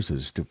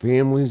services to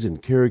families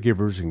and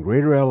caregivers in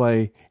Greater LA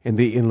and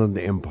the Inland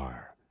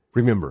Empire.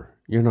 Remember,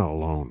 you're not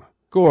alone.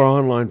 Go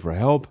online for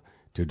help,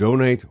 to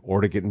donate, or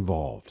to get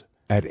involved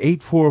at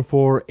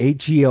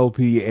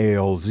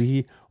 844-HELP-ALZ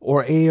or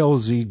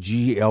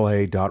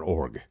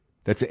alzgla.org.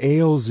 That's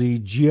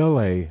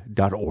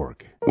alzgla.org.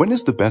 When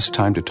is the best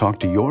time to talk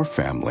to your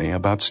family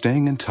about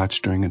staying in touch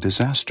during a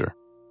disaster?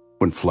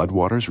 When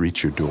floodwaters reach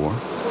your door?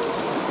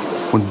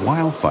 When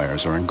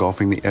wildfires are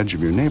engulfing the edge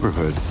of your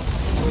neighborhood?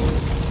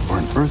 Or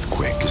an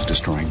earthquake is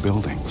destroying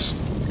buildings?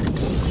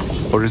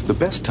 Or is the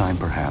best time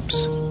perhaps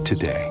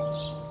today?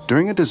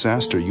 During a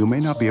disaster, you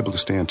may not be able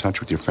to stay in touch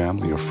with your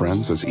family or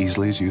friends as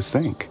easily as you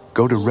think.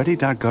 Go to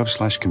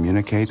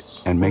ready.gov/communicate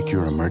and make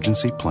your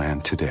emergency plan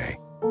today.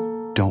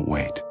 Don't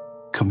wait.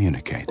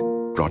 Communicate.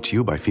 Brought to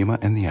you by FEMA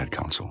and the Ad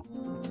Council.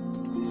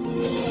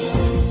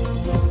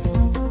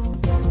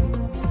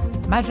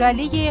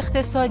 مجله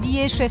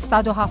اقتصادی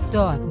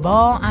 670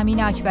 با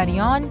امین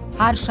اکبریان،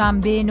 هر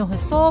شنبه 9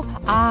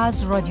 صبح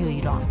از رادیو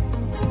ایران.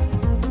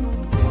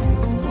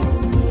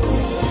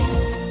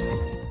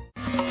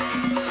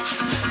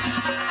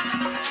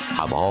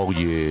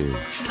 هوای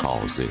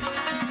تازه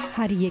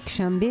هر یک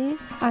شنبه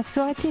از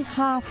ساعت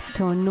 7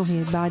 تا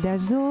 9 بعد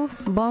از ظهر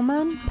با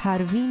من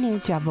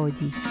پروین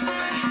جوادی.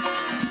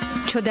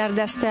 چو در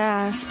دست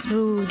است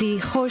رودی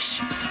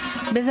خوش،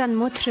 بزن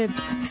مطرب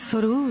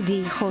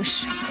سرودی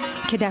خوش،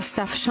 که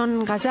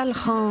دستفشان غزل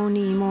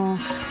خوانیم و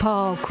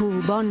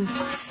پاکوبان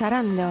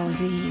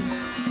سراندازیم.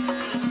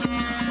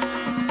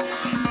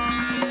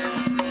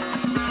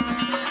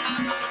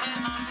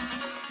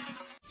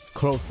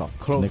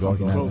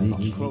 نگاهی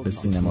نزدیک به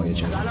سینمای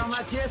جهان.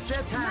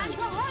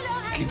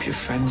 Keep your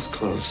friends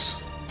close,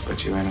 but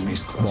your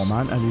enemies close. با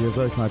من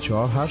علیرضا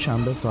حکمت‌چهار هر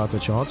شنبه ساعت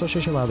 4 تا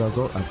 6 بعد از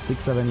ظهر از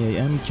 6:70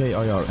 AM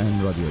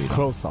KIRN رادیو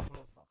ایران.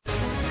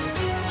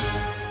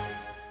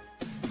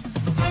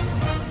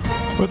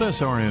 With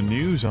SRN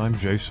News, I'm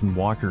Jason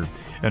Walker.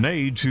 An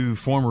aide to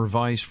former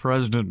Vice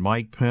President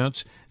Mike Pence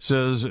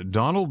says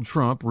Donald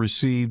Trump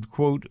received,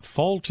 quote,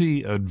 faulty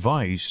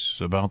advice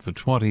about the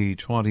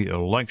 2020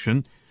 election.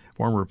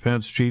 Former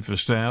Pence Chief of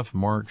Staff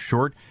Mark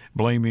Short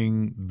blaming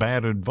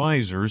bad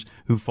advisors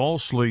who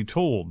falsely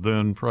told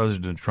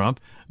then-President Trump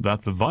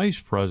that the vice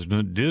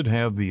president did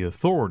have the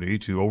authority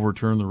to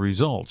overturn the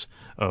results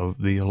of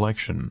the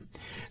election.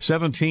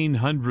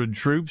 1,700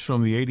 troops from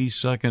the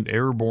 82nd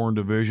Airborne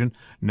Division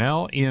now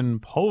in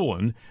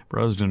Poland.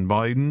 President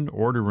Biden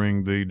ordering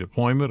the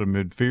deployment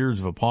amid fears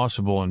of a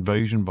possible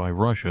invasion by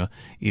Russia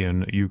in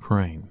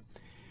Ukraine.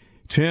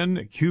 10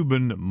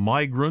 Cuban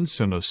migrants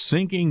in a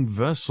sinking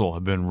vessel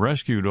have been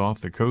rescued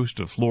off the coast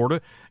of Florida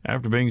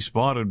after being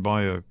spotted by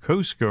a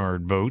Coast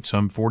Guard boat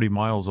some 40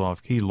 miles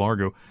off Key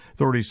Largo.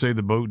 Authorities say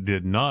the boat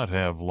did not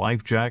have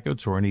life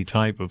jackets or any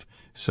type of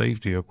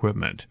safety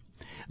equipment.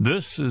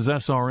 This is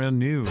SRN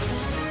News.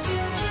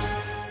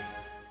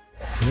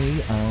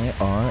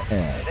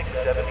 KIRN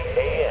 670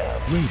 AM.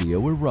 Radio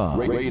Iran.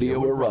 Radio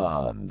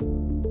Iran.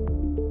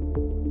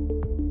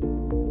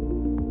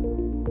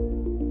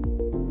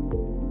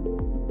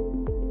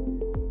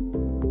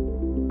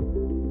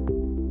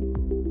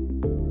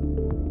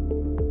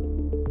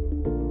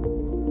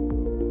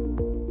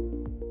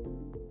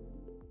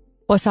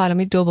 با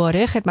سلامی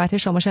دوباره خدمت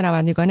شما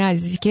شنوندگان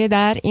عزیزی که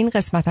در این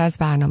قسمت از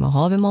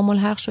برنامه‌ها به ما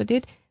ملحق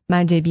شدید.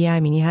 من دبی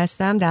امینی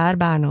هستم در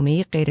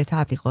برنامه غیر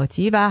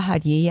تبلیغاتی و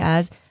هدیه‌ای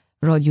از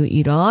رادیو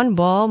ایران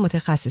با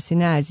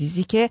متخصصین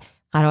عزیزی که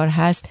قرار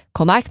هست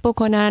کمک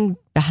بکنن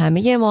به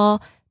همه ما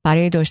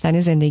برای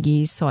داشتن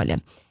زندگی سالم.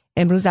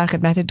 امروز در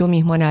خدمت دو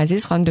میهمان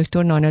عزیز، خانم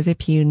دکتر ناناز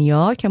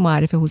پیرنیا که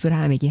معرف حضور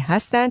همگی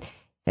هستند،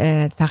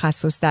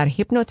 تخصص در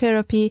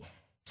هیپنوتراپی،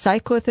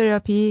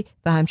 سایکوتراپی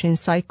و همچنین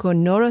سایکو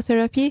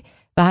نوروتراپی،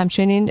 و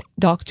همچنین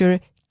دکتر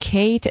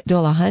کیت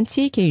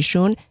دولاهانتی که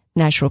ایشون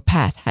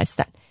نچروپث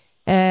هستند.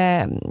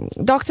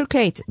 Dr.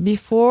 Kate,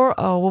 before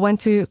we went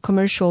to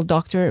commercial,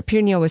 Dr.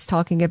 Prirnia was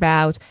talking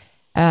about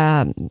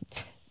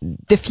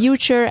the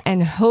future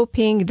and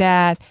hoping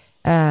that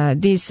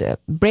this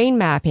brain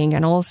mapping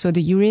and also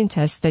the urine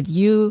test that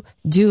you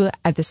do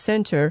at the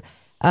center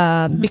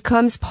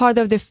becomes part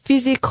of the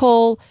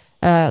physical,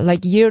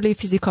 like yearly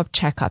physical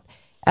checkup.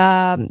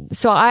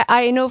 So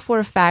I know for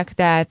a fact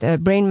that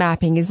brain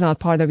mapping is not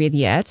part of it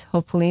yet,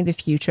 hopefully in the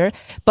future.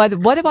 But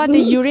what about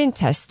the urine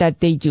test that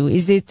they do?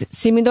 Is it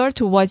similar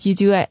to what you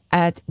do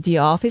at the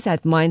office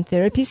at Mind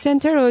Therapy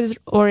Center,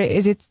 or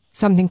is it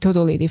something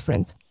totally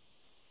different?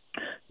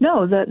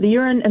 No, the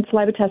urine and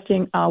saliva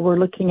testing,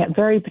 we're looking at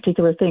very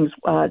particular things.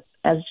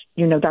 As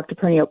you know, Dr.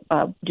 Prirnia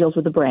deals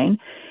with the brain.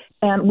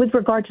 And with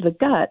regard to the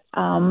gut,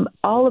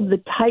 all of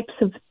the types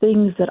of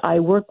things that I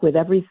work with,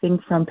 everything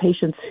from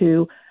patients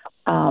who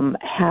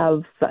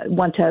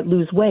want to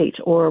lose weight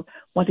or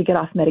want to get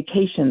off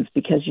medications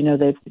because, you know,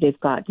 they've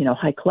got, you know,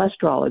 high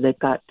cholesterol, or they've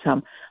got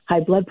high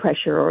blood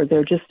pressure, or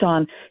they're just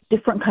on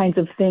different kinds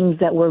of things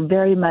that were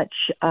very much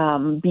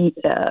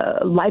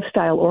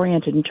lifestyle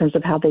oriented in terms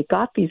of how they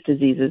got these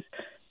diseases.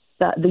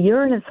 The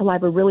urine and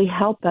saliva really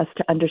help us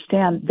to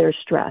understand their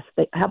stress.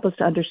 They help us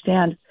to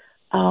understand,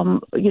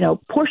 you know,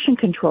 portion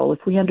control.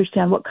 If we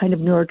understand what kind of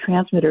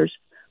neurotransmitters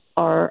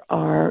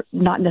are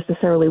not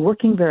necessarily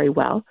working very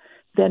well,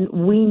 then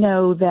we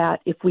know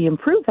that if we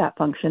improve that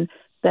function,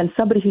 then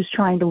somebody who's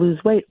trying to lose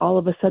weight all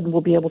of a sudden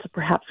will be able to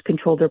perhaps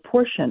control their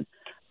portion,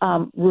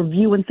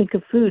 review and think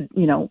of food,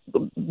 you know,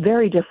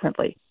 very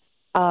differently.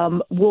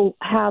 Will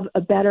have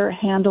a better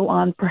handle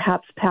on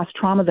perhaps past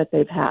trauma that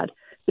they've had,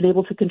 been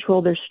able to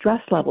control their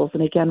stress levels,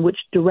 and again, which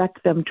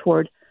direct them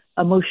toward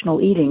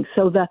emotional eating.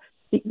 So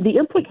the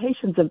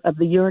implications of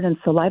the urine and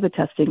saliva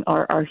testing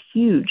are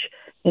huge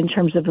in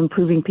terms of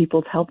improving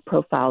people's health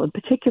profile, and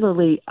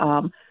particularly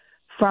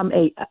from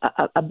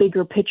a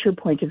bigger picture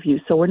point of view.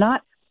 So we're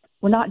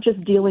not just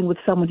dealing with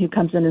someone who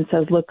comes in and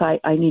says, look,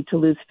 I need to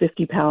lose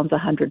 50 pounds,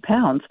 100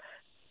 pounds.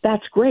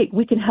 That's great.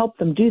 We can help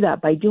them do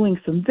that by doing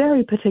some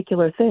very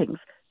particular things.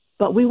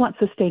 But we want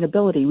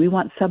sustainability. We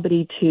want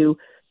somebody to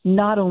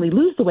not only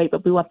lose the weight,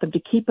 but we want them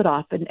to keep it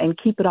off and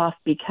keep it off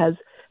because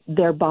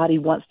their body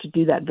wants to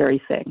do that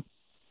very thing.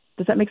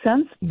 Does that make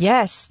sense?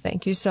 Yes.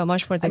 Thank you so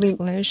much for the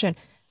explanation.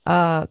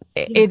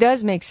 It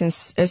does make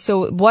sense.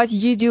 So what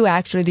you do,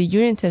 actually, the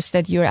urine test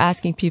that you're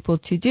asking people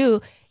to do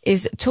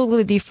is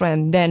totally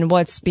different than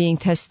what's being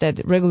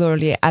tested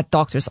regularly at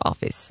doctor's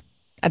office,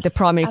 at the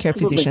primary care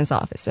physician's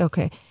office.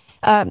 Okay.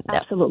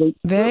 Absolutely.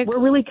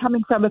 We're really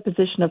coming from a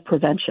position of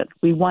prevention.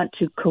 We want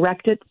to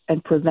correct it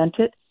and prevent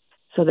it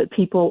so that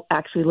people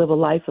actually live a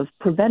life of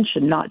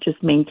prevention, not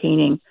just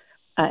maintaining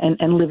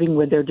and living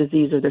with their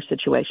disease or their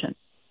situation.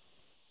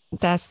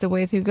 That's the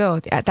way to go.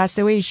 That's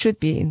the way it should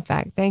be, in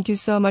fact. Thank you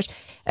so much.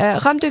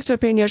 خانم دکتر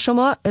پرینیا،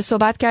 شما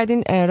صحبت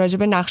کردین راجع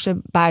به نقشه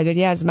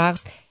برداری از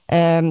مغز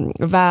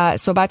و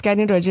صحبت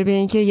کردین راجع به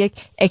اینکه یک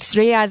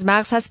اکسری از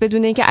مغز هست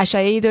بدون اینکه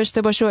اشعه‌ای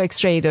داشته باشه و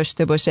اکسری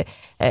داشته باشه.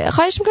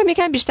 خواهش می‌کنم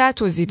یکم بیشتر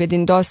توضیح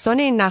بدین داستان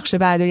این نقشه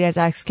برداری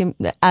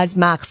از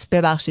مغز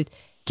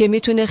که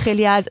میتونه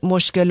خیلی از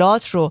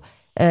مشکلات رو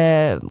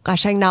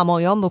قشنگ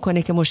نمایان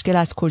بکنه که مشکل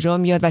از کجا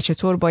میاد و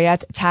چطور باید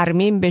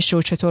ترمیم بشه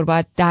و چطور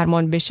باید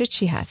درمان بشه.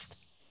 چی هست؟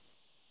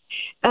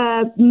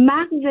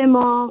 مغز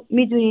ما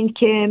میدونین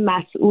که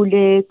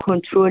مسئول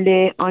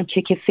کنترل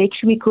آنچه که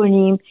فکر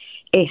میکنیم،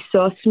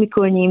 احساس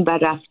میکنیم و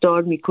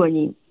رفتار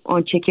میکنیم.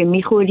 آنچه که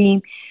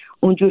میخوریم،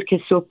 اونجور که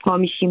صبح پا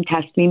میشیم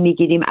تصمیم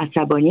میگیریم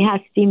عصبانی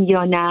هستیم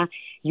یا نه،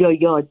 یا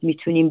یاد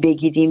میتونیم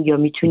بگیریم، یا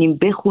میتونیم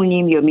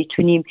بخونیم، یا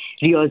میتونیم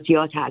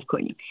ریاضیات حل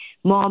کنیم.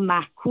 ما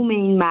محکوم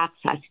این مغز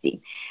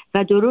هستیم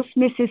و درست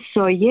مثل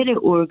سایر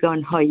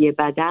ارگان‌های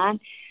بدن،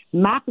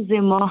 مغز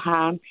ما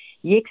هم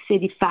یک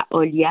سری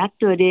فعالیت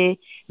داره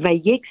و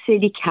یک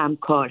کم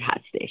کمکار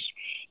هستش.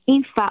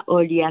 این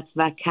فعالیت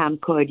و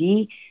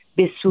کمکاری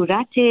به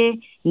صورت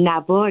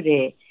نوار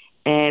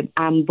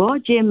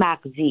امواج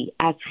مغزی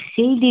از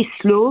خیلی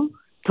سلو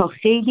تا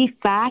خیلی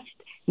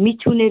فست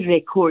میتونه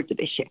رکورد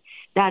بشه.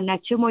 در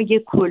نتیجه ما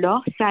یک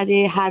کلاه سر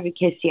هر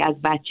کسی از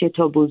بچه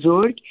تا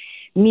بزرگ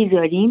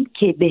میذاریم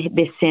که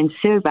به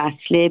سنسور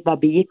وصله و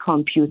به یک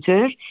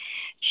کامپیوتر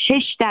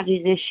 6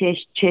 دقیقه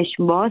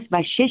چشم باز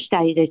و 6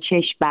 دقیقه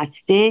چشم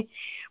بسته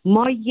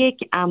ما یک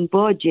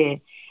امواج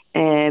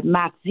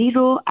مغزی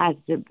رو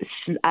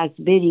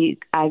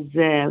از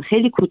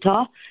خیلی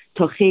کوتاه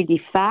تا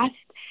خیلی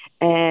فست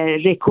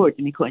رکورد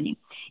میکنیم.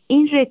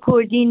 این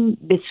رکوردین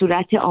به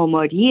صورت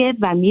آماریه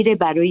و میره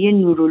برای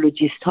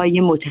نورولوژیست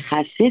های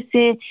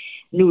متخصص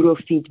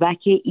نوروفیدبک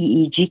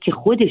EEG که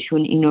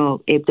خودشون اینو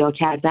ابداع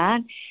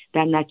کردن.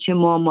 در نتیجه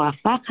ما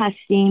موفق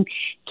هستیم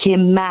که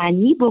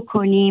معنی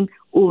بکنیم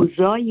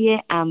اوضاع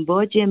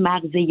امواج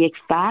مغز یک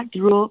فرد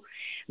رو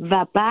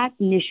و بعد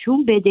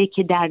نشون بده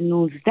که در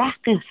 19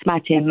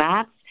 قسمت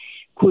مغز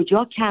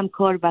کجا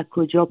کمکار و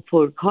کجا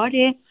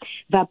پرکاره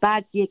و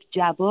بعد یک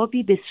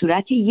جوابی به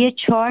صورت یه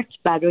چارت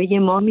برای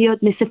ما میاد،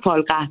 مثل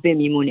فال قهوه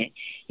میمونه.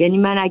 یعنی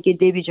من اگه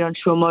دیوی جان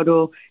شما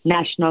رو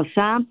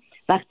نشناسم،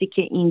 وقتی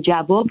که این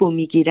جواب رو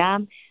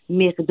میگیرم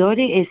مقدار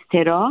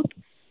اضطراب،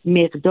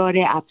 مقدار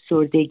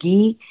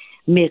افسردگی،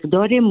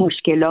 مقدار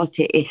مشکلات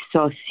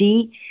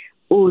احساسی،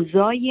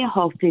 اوضاع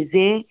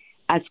حافظه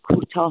از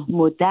کوتاه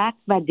مدت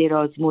و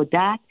دراز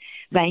مدت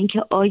و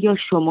اینکه آیا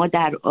شما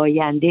در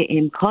آینده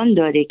امکان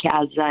داره که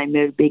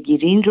آلزایمر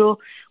بگیرین رو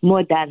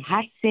ما در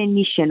هر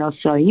سنی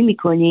شناسایی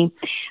میکنیم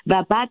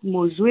و بعد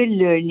موضوع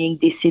لرنینگ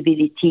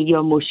دیسیبیلیتی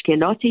یا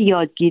مشکلات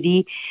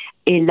یادگیری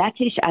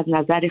علتش از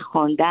نظر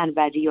خواندن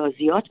و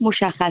ریاضیات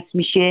مشخص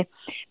میشه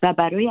و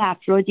برای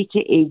افرادی که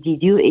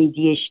ADD و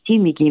ADHD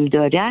میگیم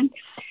دارن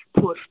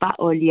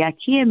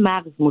پرفعالیتی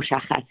مغز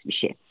مشخص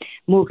میشه.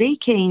 موقعی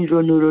که این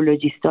رو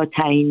نورولوژیستا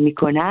تعیین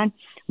میکنن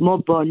ما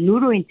با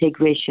نورو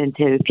اینتگریشن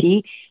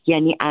تراپی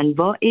یعنی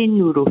انواع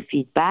نورو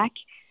فیدبک،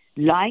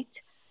 لایت،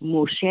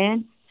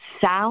 موشن،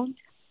 ساوند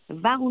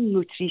و اون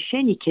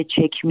نوتریشنی که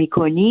چک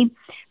میکنیم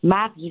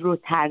مغز رو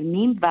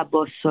ترمیم و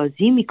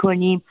بازسازی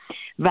میکنیم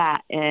و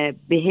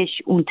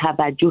بهش اون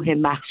توجه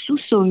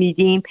مخصوص رو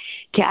میدیم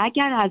که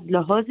اگر از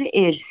لحاظ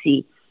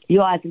ارثی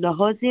یا از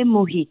لحاظ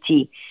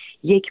محیطی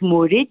یک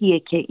موردیه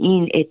که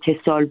این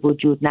اتصال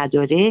وجود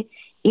نداره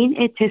این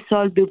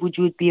اتصال به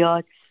وجود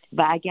بیاد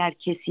و اگر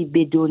کسی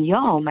به دنیا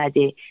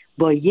آمده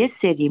با یه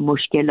سری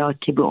مشکلات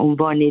که به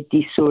عنوان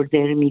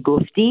دیسوردر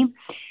میگفتیم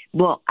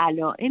با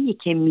علائمی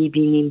که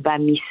میبینیم و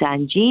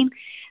میسنجیم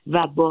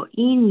و با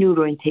این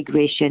نورو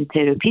اینتگریشن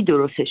تراپی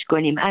درستش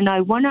کنیم. And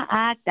I want to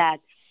add that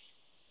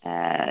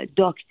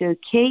Dr.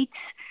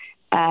 Kate's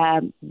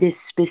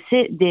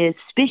the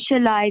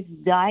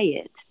specialized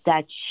diet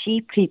that she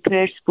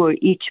prepares for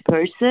each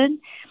person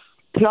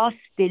plus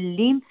the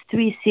lymph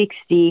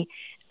 360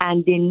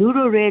 and the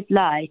neuro red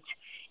light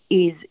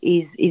is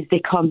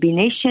the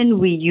combination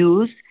we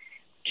use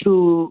to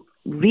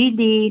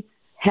really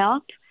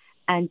help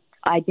and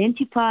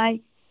identify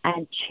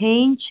and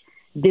change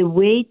the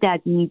way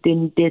that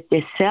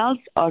the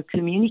cells are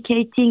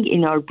communicating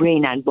in our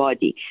brain and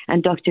body.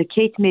 And Dr.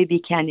 Kate maybe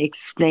can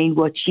explain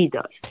what she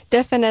does.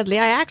 Definitely.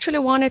 I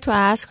actually wanted to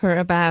ask her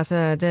about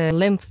the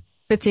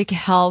lymphatic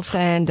health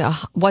and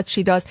what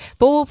she does.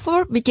 But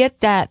before we get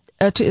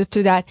to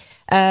that,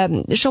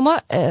 شما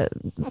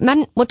من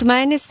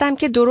مطمئن نیستم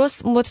که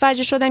درست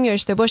متوجه شدم یا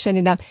اشتباه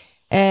شنیدم.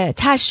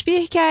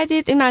 تشبیه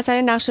کردید این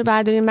مسئله نقشه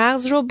برداری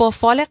مغز رو با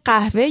فال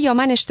قهوه یا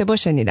من اشتباه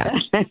شنیدم؟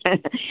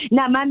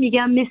 نه من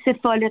میگم مثل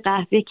فال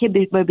قهوه که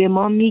به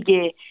ما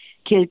میگه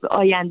که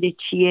آینده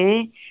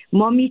چیه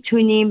ما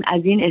میتونیم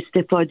از این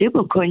استفاده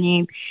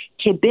بکنیم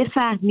که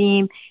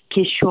بفهمیم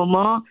که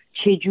شما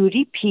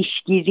چجوری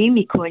پیشگیری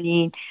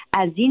میکنین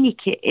از اینی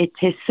که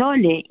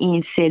اتصال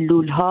این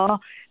سلول ها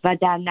و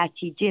در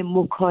نتیجه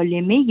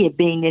مکالمه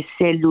بین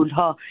سلول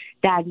ها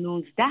در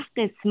 19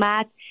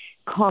 قسمت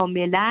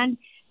کاملا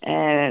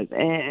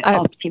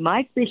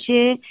اپتیمایز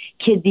بشه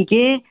که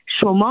دیگه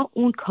شما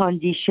اون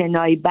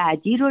کاندیشنای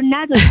بعدی رو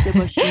نداشته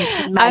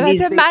باشین.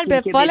 البته من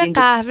به فال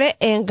قهوه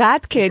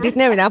انقدر کردیت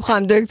نمیدم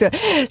خانم دکتر،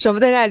 شما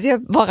دارین از یه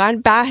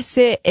واقعا بحث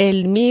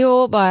علمی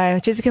و با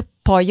چیزی که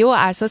پایه و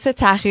اساس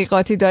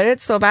تحقیقاتی داره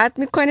صحبت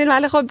میکنین،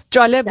 ولی خب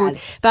جالب بود.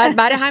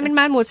 برای همین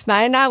من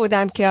مطمئن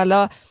نبودم که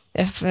حالا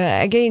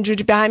اگه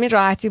اینجوری به همین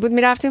راحتی بود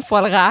میرفتیم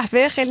فال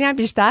قهوه خیلی هم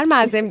بیشتر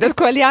مزه میداد،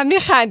 کلی هم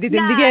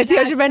میخندیدیم دیگه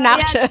احتیاجی به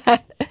نقشه.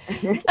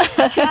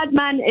 شاید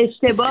من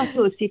اشتباه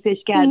توصیفش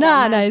کردم.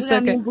 نه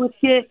این بود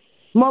که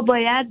ما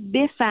باید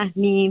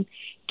بفهمیم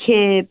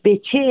که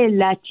به چه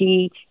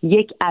علتی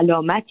یک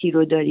علامتی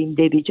رو داریم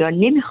دبی جان،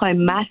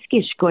 نمیخوایم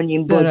مسکش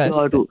کنیم با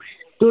دارو.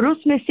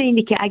 درست مثل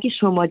اینی که اگه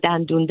شما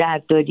دندون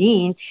درد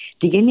دارین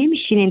دیگه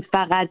نمیشینین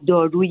فقط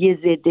داروی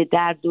ضد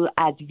درد و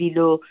ادویل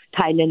و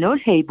تایلنول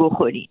هی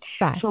بخورین.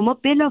 شما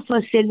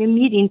بلافاصله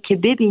میرین که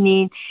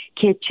ببینین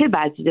که چه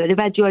وضعی داره.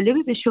 و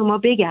جالبه به شما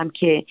بگم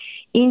که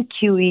این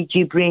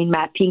QEEG برین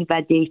مپینگ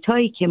و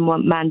دیتایی که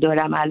من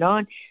دارم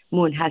الان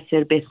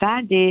منحصر به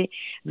فرده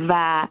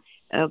و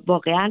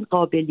واقعا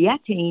قابلیت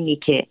اینی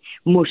که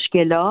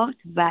مشکلات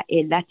و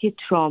علت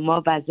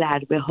تراما و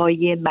ضربه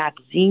های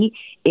مغزی،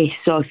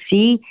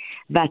 احساسی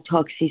و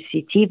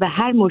تاکسیسیتی و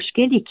هر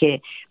مشکلی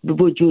که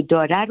وجود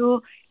داره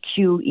رو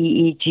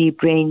QEEG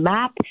برین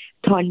مپ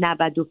تا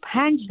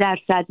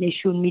 95%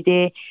 نشون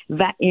میده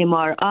و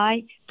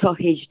MRI تا 18%.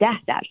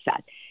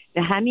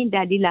 به همین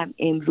دلیلم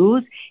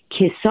امروز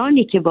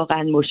کسانی که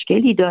واقعا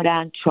مشکلی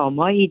دارن،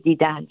 ترامایی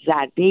دیدن،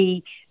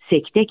 ضربه‌ای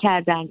سکته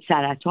کردن،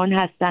 سرطان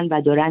هستن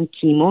و دارن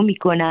کیمو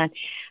میکنن،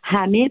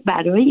 همه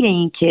برای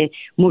اینکه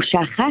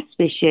مشخص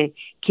بشه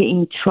که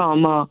این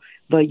تراما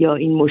و یا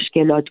این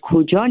مشکلات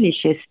کجا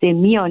نشسته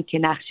میان که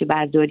نقشه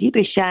برداری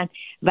بشن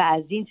و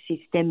از این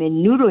سیستم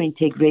نورو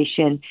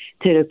اینتگریشن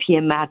تراپی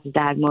مغز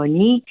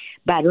درمانی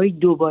برای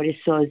دوباره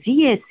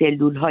سازی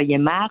سلول های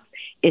مغز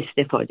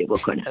استفاده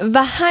بکنن. و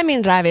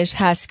همین روش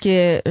هست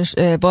که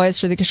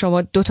باعث شده که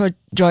شما 2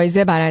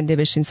 جایزه برنده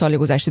بشین سال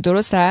گذشته،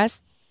 درست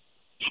است؟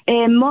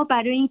 ما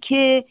برای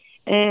اینکه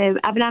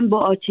اولا با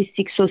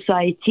آتیستیک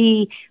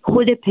سوسایتی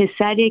خود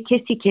پسر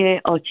کسی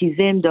که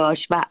آتیزم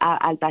داشت و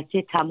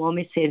البته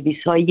تمام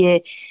سرویس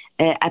های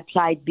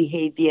Applied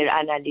Behavior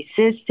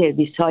Analysis،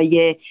 سرویس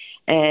های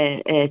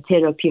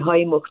تراپی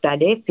های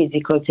مختلف،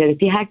 فیزیکال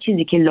تراپی، هر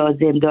چیزی که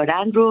لازم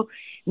دارن رو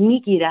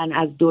میگیرن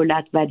از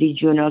دولت و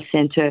ریجونال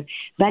سنتر.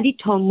 ولی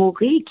تا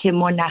موقعی که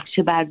ما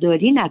نقشه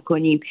برداری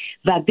نکنیم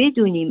و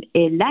بدونیم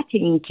علت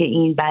این که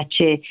این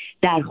بچه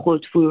در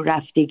خود فرو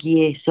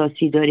رفتگی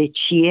احساسی داره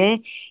چیه،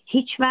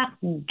 هیچ وقت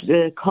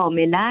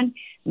کاملا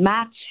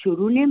مغز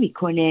شروع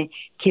نمیکنه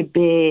که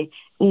به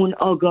اون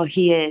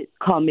آگاهی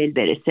کامل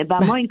برسه.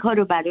 و ما این کار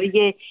رو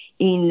برای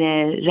این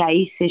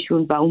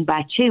رئیسشون و اون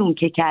بچه اون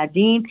که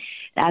کردیم،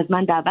 از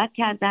من دعوت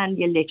کردن،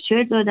 یه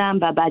لکچر دادم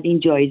و بعد این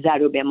جایزه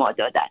رو به ما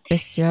دادن.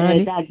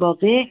 در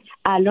واقع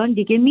الان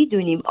دیگه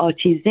میدونیم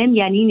آتیزم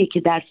یعنی اینه که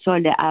در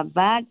سال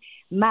اول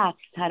مغز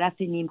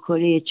طرف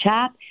نیمکره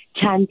چپ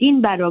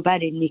چندین برابر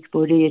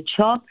نیمکره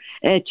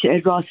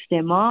راست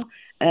ما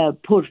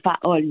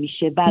پرفعال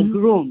میشه و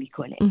گرو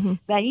میکنه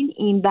و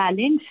این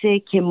بالانسه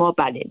که ما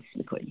بالانس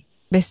میکنیم.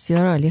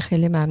 بسیار عالی،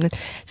 خیلی ممنون.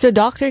 So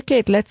Dr.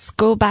 Kate, let's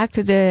go back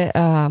to the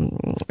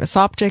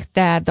subject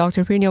that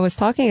Dr. Prirnia was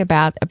talking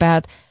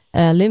about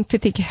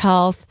lymphatic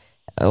health.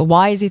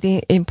 Why is it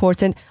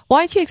important?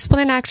 Why don't you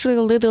explain actually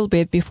a little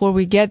bit before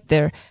we get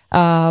there?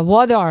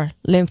 What are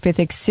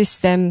lymphatic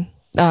system,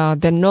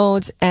 the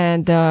nodes,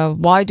 and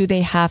why do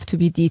they have to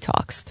be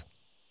detoxed?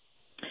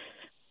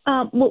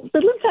 Well,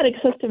 the lymphatic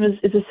system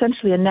is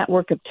essentially a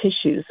network of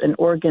tissues and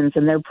organs,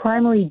 and their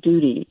primary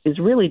duty is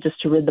really just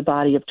to rid the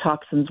body of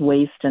toxins,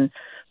 waste, and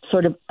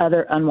sort of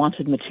other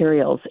unwanted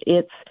materials.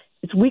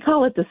 We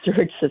call it the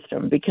surge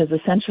system because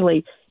essentially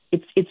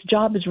its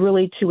job is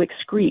really to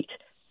excrete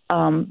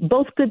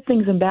both good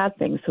things and bad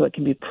things. So it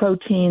can be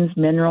proteins,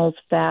 minerals,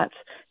 fats,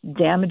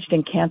 damaged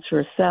and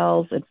cancerous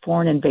cells, and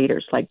foreign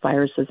invaders like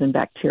viruses and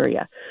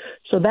bacteria.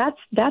 So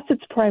that's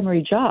its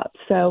primary job.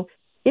 So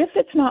if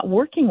it's not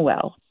working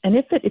well, and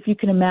if you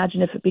can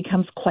imagine, if it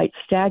becomes quite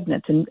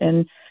stagnant,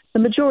 and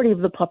the majority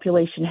of the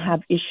population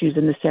have issues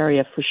in this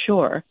area for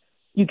sure,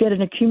 you get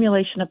an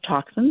accumulation of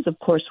toxins, of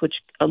course, which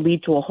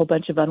lead to a whole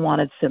bunch of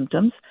unwanted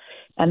symptoms,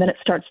 and then it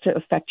starts to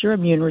affect your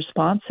immune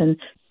response, and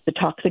the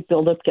toxic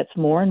buildup gets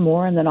more and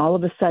more, and then all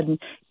of a sudden,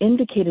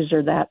 indicators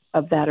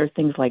of that are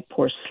things like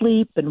poor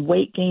sleep and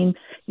weight gain.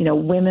 You know,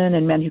 women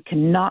and men who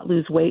cannot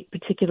lose weight,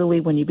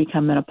 particularly when you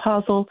become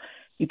menopausal.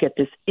 You get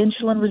this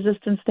insulin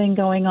resistance thing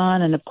going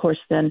on, and of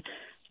course, then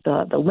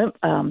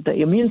the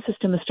immune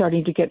system is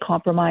starting to get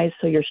compromised.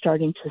 So you're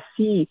starting to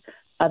see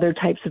other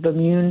types of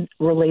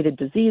immune-related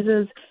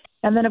diseases,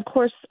 and then of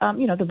course,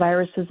 the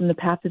viruses and the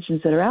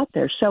pathogens that are out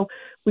there. So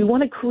we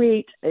want to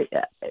create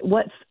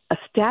what's a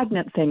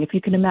stagnant thing. If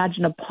you can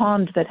imagine a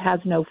pond that has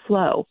no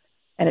flow,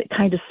 and it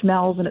kind of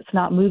smells and it's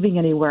not moving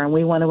anywhere, and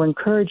we want to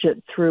encourage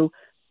it through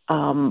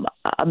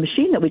a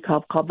machine that we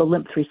called the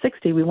Lymph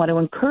 360. We want to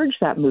encourage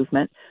that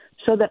movement,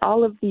 so that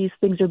all of these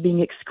things are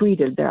being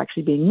excreted. They're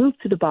actually being moved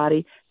to the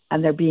body,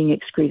 and they're being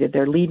excreted.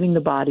 They're leaving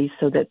the body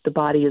so that the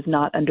body is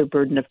not under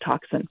burden of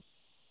toxin.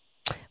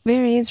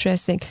 Very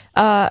interesting.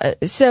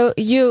 So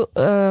you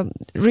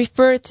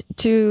referred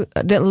to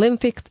the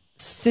lymphatic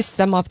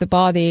system of the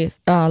body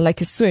like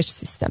a sewage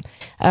system.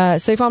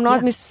 So if I'm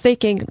not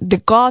mistaken,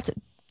 the gut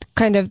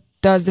kind of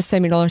does the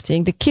similar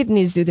thing. The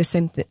kidneys do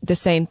the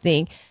same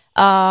thing.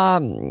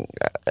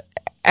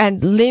 And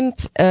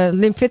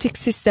lymphatic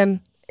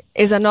system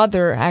is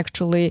another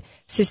actually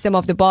system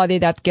of the body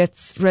that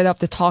gets rid of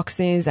the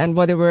toxins and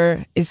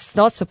whatever is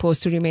not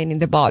supposed to remain in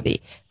the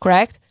body,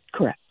 correct?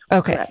 Correct.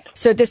 Okay. Correct.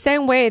 So the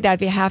same way that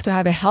we have to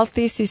have a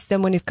healthy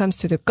system when it comes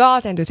to the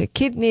gut and to the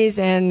kidneys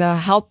and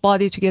help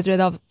body to get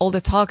rid of all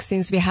the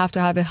toxins, we have to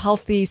have a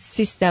healthy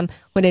system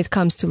when it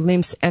comes to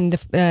lymphs and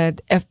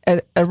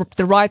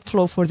the right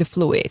flow for the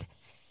fluid.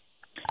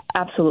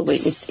 Absolutely.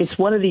 It's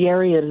one of the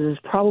areas that is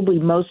probably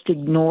most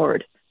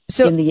ignored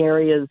in the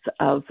areas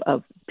of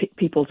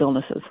people's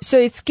illnesses. So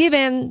it's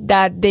given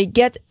that they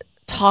get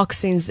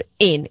toxins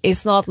in.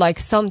 It's not like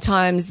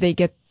sometimes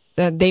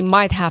they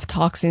might have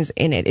toxins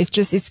in it.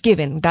 It's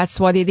given. That's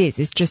what it is.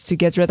 It's just to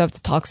get rid of the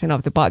toxin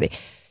of the body.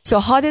 So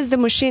how does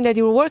the machine that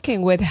you're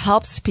working with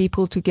helps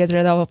people to get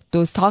rid of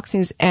those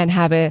toxins and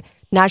have a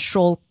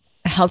natural,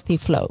 healthy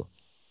flow?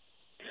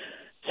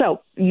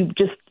 So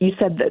you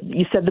said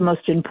the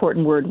most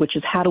important word, which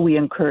is how do we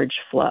encourage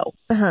flow?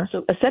 So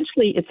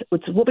essentially,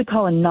 it's what we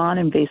call a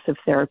non-invasive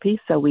therapy.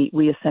 So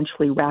we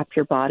essentially wrap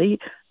your body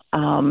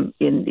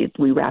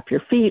we wrap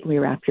your feet, we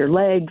wrap your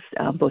legs,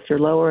 both your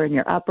lower and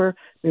your upper.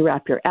 We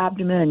wrap your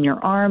abdomen and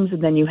your arms,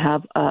 and then you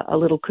have a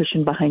little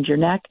cushion behind your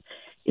neck.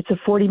 It's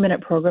a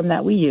 40-minute program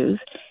that we use,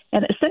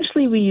 and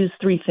essentially we use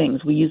three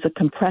things. We use a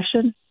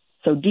compression,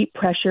 so deep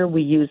pressure.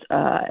 We use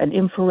an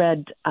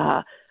infrared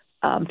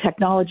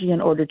technology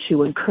in order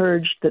to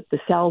encourage the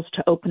cells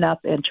to open up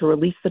and to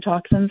release the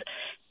toxins,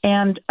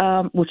 and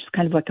which is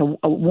kind of like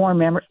a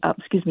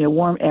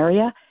warm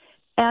area.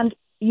 And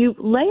you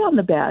lay on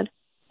the bed,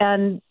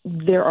 and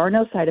there are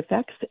no side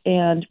effects.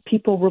 And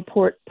people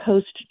report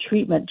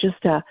post-treatment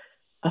just a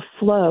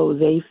flow.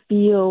 They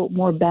feel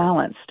more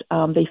balanced.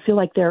 They feel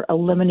like they're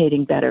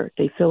eliminating better.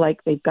 They feel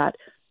like they've got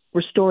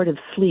restorative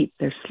sleep.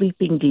 They're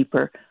sleeping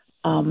deeper.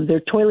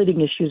 Their toileting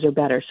issues are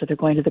better, so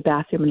they're going to the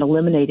bathroom and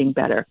eliminating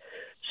better.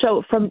 So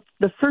from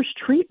the first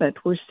treatment,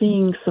 we're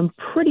seeing some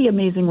pretty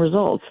amazing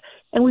results.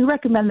 And we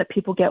recommend that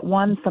people get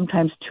 1,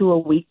 sometimes 2 a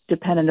week,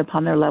 dependent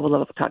upon their level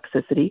of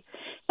toxicity,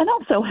 and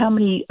also how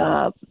many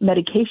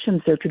medications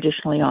they're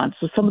traditionally on.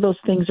 So some of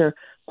those things are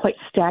quite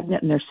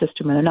stagnant in their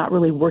system, and they're not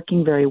really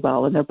working very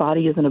well, and their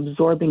body isn't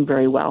absorbing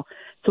very well.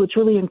 So it's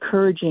really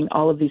encouraging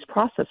all of these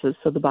processes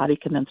so the body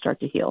can then start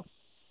to heal.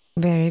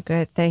 Very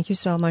good. Thank you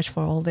so much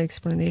for all the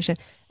explanation.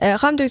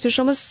 خانم دکتر،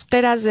 شما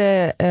غیر از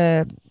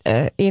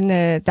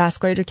این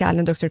دستگاهی رو که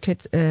الان دکتر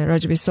کیت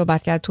راجبی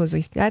صحبت کرد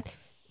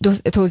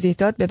توضیح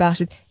داد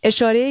ببخشید،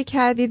 اشاره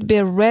کردید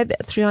به رد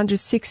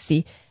 360.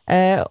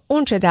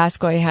 اون چه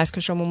دستگاهی هست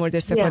که شما مورد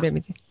استفاده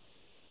میدید؟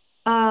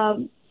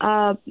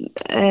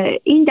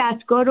 این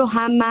دستگاه رو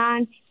هم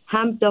من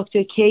هم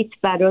دکتر کیت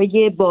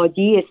برای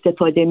بادی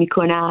استفاده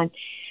میکنن.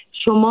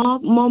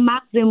 ما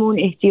مغزمون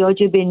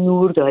احتیاج به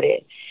نور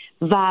داره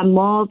و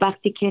ما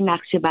وقتی که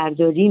نقشه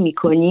برداری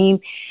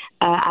میکنیم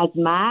از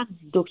مغز،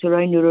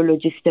 دکترای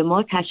نورولوژیست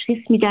ما تشخیص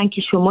میدن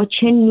که شما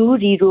چه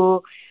نوری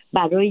رو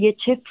برای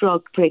چه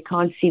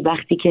فرکانسی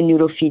وقتی که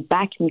نورو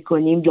فیدبک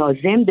میکنیم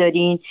لازم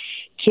دارین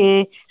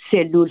که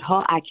سلول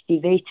ها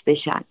اکتیویت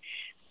بشن.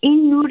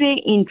 این نور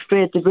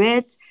اینفراد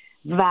رد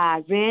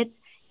و رد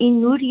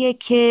این نوریه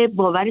که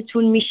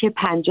باورتون میشه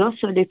 50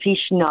 سال پیش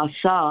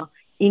ناسا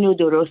اینو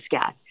درست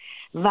کرد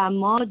و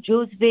ما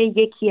جزو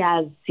یکی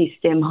از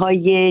سیستم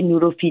های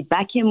نورو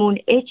فیدبکمون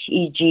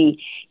HEG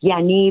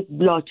یعنی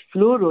بلاد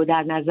فلو رو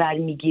در نظر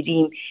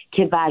میگیریم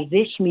که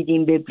ورزش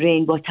میدیم به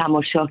برین با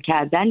تماشا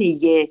کردن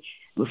یه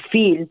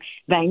فیلم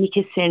و اینی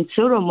که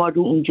سنسور رو ما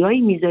رو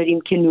اونجایی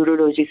میذاریم که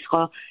نورولوژیست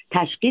ها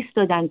تشخیص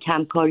دادن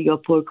کمکار یا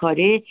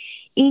پرکاره.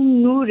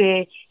 این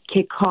نوره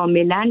که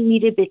کاملا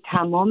میره به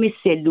تمام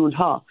سلول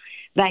ها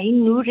و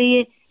این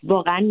نور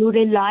واقعا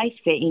نور لایف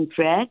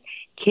اینفراد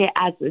که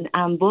از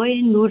انواع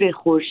نور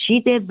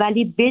خورشیده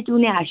ولی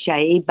بدون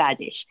اشعه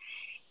بدش.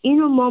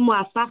 اینو ما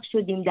موفق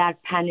شدیم در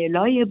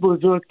پنلای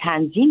بزرگ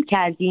تنظیم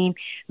کردیم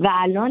و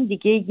الان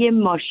دیگه یه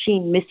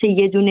ماشین مثل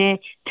یه دونه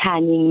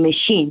تنینگ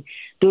ماشین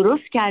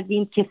درست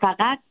کردیم که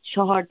فقط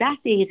 14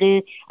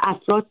 دقیقه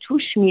افراد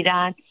توش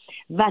میرن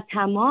و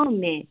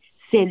تمام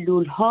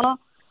سلول ها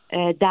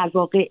در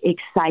واقع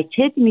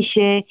اکسایتد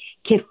میشه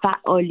که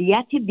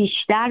فعالیت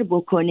بیشتر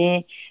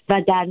بکنه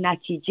و در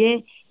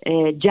نتیجه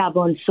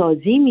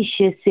جوانسازی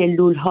میشه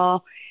سلول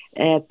ها،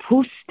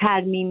 پوست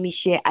ترمیم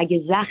میشه،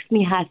 اگه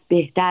زخمی هست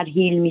بهتر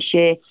هیل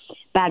میشه،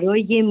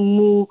 برای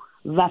مو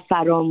و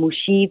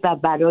فراموشی و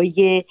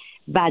برای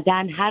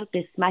بدن هر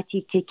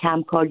قسمتی که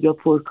کمکار یا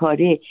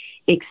پرکاره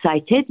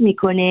اکسایتد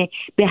میکنه.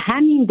 به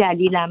همین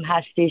دلیل هم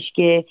هستش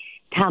که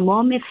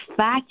تمام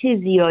فت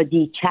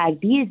زیادی،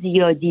 چربی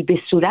زیادی به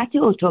صورت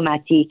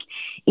اتوماتیک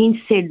این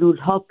سلول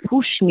ها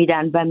پوش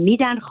میدن و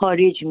میدن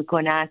خارج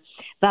میکنن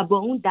و با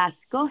اون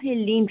دستگاه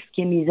لیمف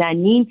که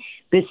میزنین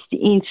به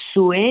این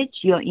سوئج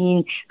یا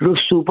این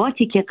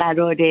رسوباتی که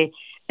قراره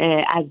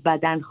از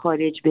بدن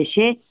خارج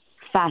بشه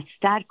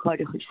فستر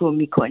کارشو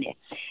میکنه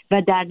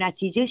و در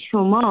نتیجه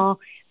شما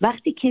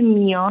وقتی که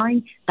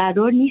میاین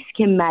قرار نیست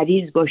که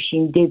مریض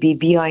باشین دبی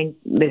بیاین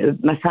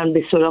مثلا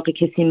به سراغ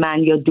کسی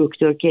من یا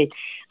دکتر که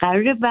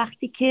قراره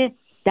وقتی که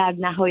در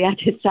نهایت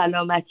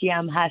سلامتی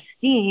هم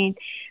هستین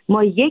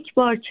ما یک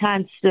بار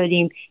چانس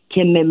داریم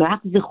که به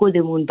مغز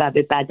خودمون و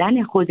به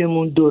بدن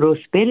خودمون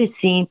درست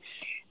برسیم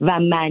و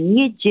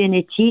معنی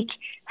ژنتیک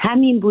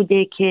همین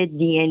بوده که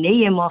دی ان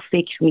ای ما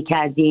فکر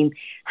میکردیم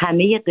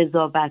همه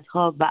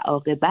قضاوت‌ها و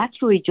عاقبت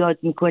رو ایجاد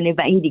میکنه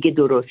و این دیگه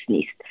درست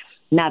نیست.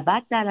 90%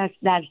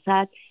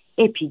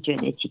 اپی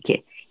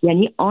ژنتیکه،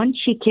 یعنی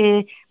آنچه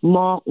که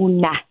ما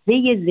اون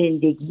نحوه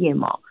زندگی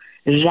ما،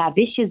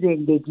 روش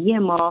زندگی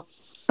ما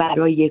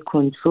برای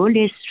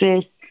کنترل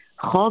استرس،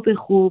 خواب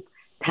خوب،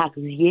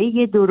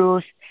 تغذیه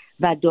درست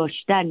و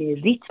داشتن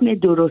ریتم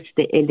درست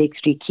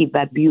الکتریکی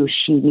و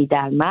بیوشیمی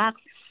در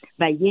مغز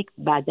و یک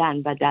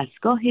بدن و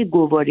دستگاه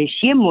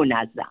گوارشی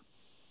منظم.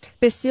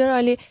 بسیار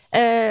عالی.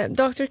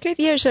 دکتر کیت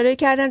یه اشاره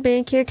کردن به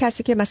این که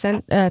کسی که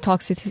مثلا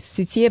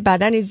تاکسیسیتی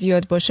بدن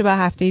زیاد باشه و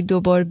هفته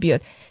 2 بار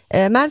بیاد.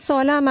 من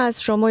سوالم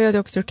از شما یا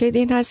دکتر کیت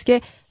این هست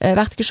که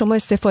وقتی که شما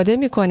استفاده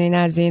میکنین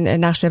از این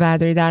نقشه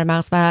برداری در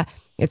مغز و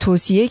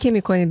توصیه که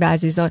میکنین به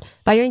عزیزان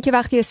و یا اینکه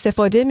وقتی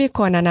استفاده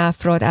میکنن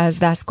افراد از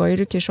دستگاهی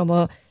رو که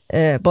شما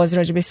باز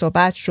راجع به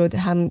صحبت شد،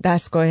 هم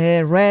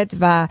دستگاه رد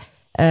و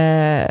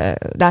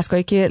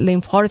دستگاهی که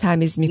لیمف ها رو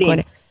تمیز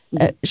میکنه،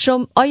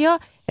 شما آیا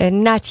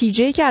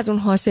نتیجه‌ای که از اون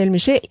حاصل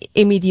میشه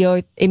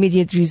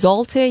immediate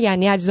result،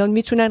 یعنی عزیزان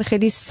میتونن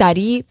خیلی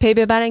سریع پی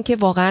ببرن که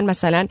واقعا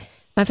مثلا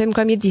من فکر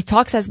میکنم یه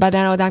دیتاکس از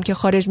بدن آدم که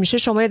خارج میشه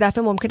شما یه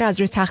دفعه ممکنه از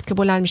روی تخت که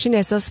بلند میشین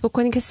احساس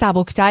بکنین که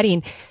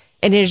سبکترین،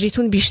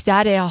 انرژیتون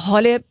بیشتره،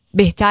 حال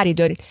بهتری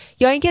دارین،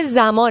 یا اینکه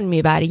زمان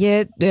میبره؟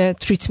 یه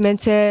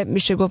تریتمنت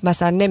میشه گفت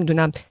مثلا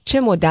نمیدونم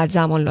چه مدت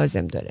زمان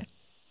لازم داره؟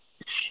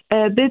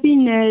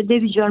 ببین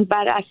دیوی جان،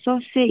 بر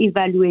اساس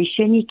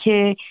ایوالویشنی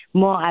که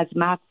ما از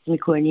مغز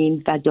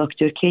میکنیم و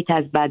دکتر کیت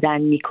از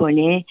بدن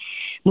میکنه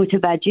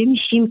متوجه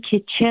میشیم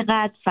که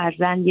چقدر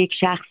فرزند یک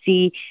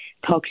شخصی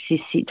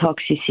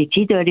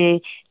تاکسیسیتی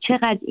داره،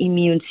 چقدر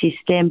ایمیون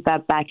سیستم و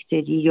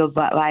باکتری یا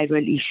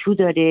وایرال ایشو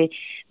داره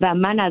و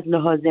من از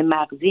لحاظ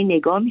مغزی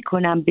نگاه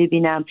میکنم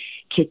ببینم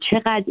که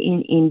چقدر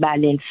این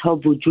بالانس ها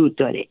وجود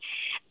داره.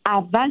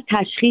 اول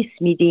تشخیص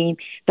میدیم،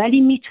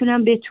 ولی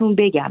میتونم بهتون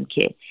بگم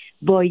که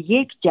با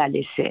یک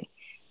جلسه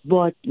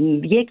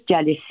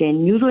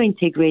نیورو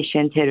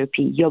اینتگریشن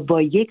تراپی یا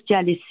با یک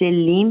جلسه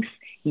لیمف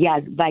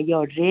و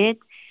یا رد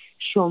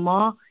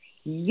شما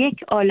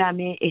یک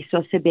عالمه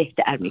احساس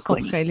بهتر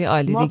میکنید. خیلی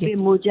عالی. ما دیگه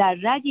به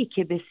مجردی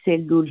که به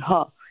سلول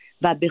ها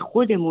و به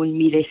خودمون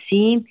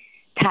میرسیم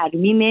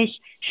ترمیمش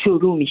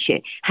شروع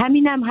میشه.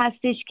 همینم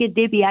هستش که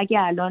دبی اگه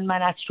الان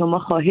من از شما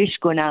خواهش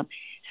کنم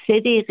 3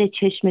 دقیقه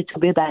چشمتو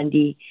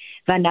ببندی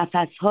و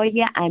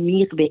نفسهای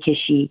عمیق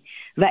بکشی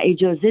و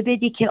اجازه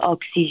بدی که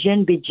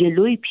اکسیژن به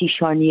جلوی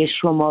پیشانی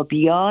شما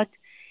بیاد،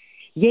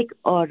 یک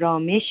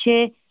آرامش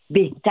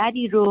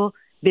بهتری رو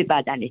به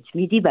بدنت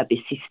میدی و به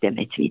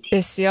سیستمت میدی.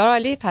 بسیار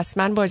عالی. پس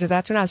من با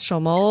اجازهتون از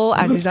شما و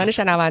عزیزان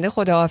شنونده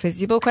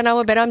خداحافظی بکنم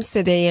و برم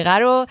 3 دقیقه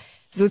رو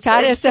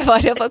زودتر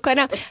استفاده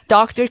بکنم.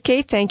 Dr.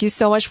 Kate, thank you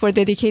so much for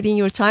dedicating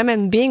your time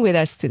and being with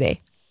us today.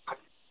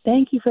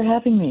 Thank you for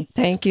having me.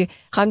 Thank you.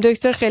 خانم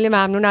دکتر خیلی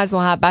ممنون از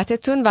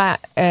محبتتون و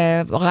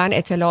واقعا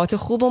اطلاعات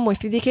خوب و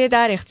مفیدی که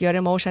در اختیار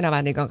ما و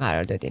شنوندگان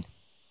قرار دادین.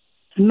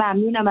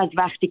 ممنونم از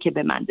وقتی که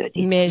به من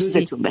دادین. مرسی.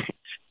 روزتون بخیر.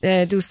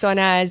 دوستان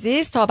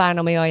عزیز تا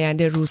برنامه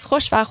آینده روز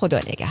خوش و خدا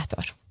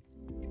نگهدار.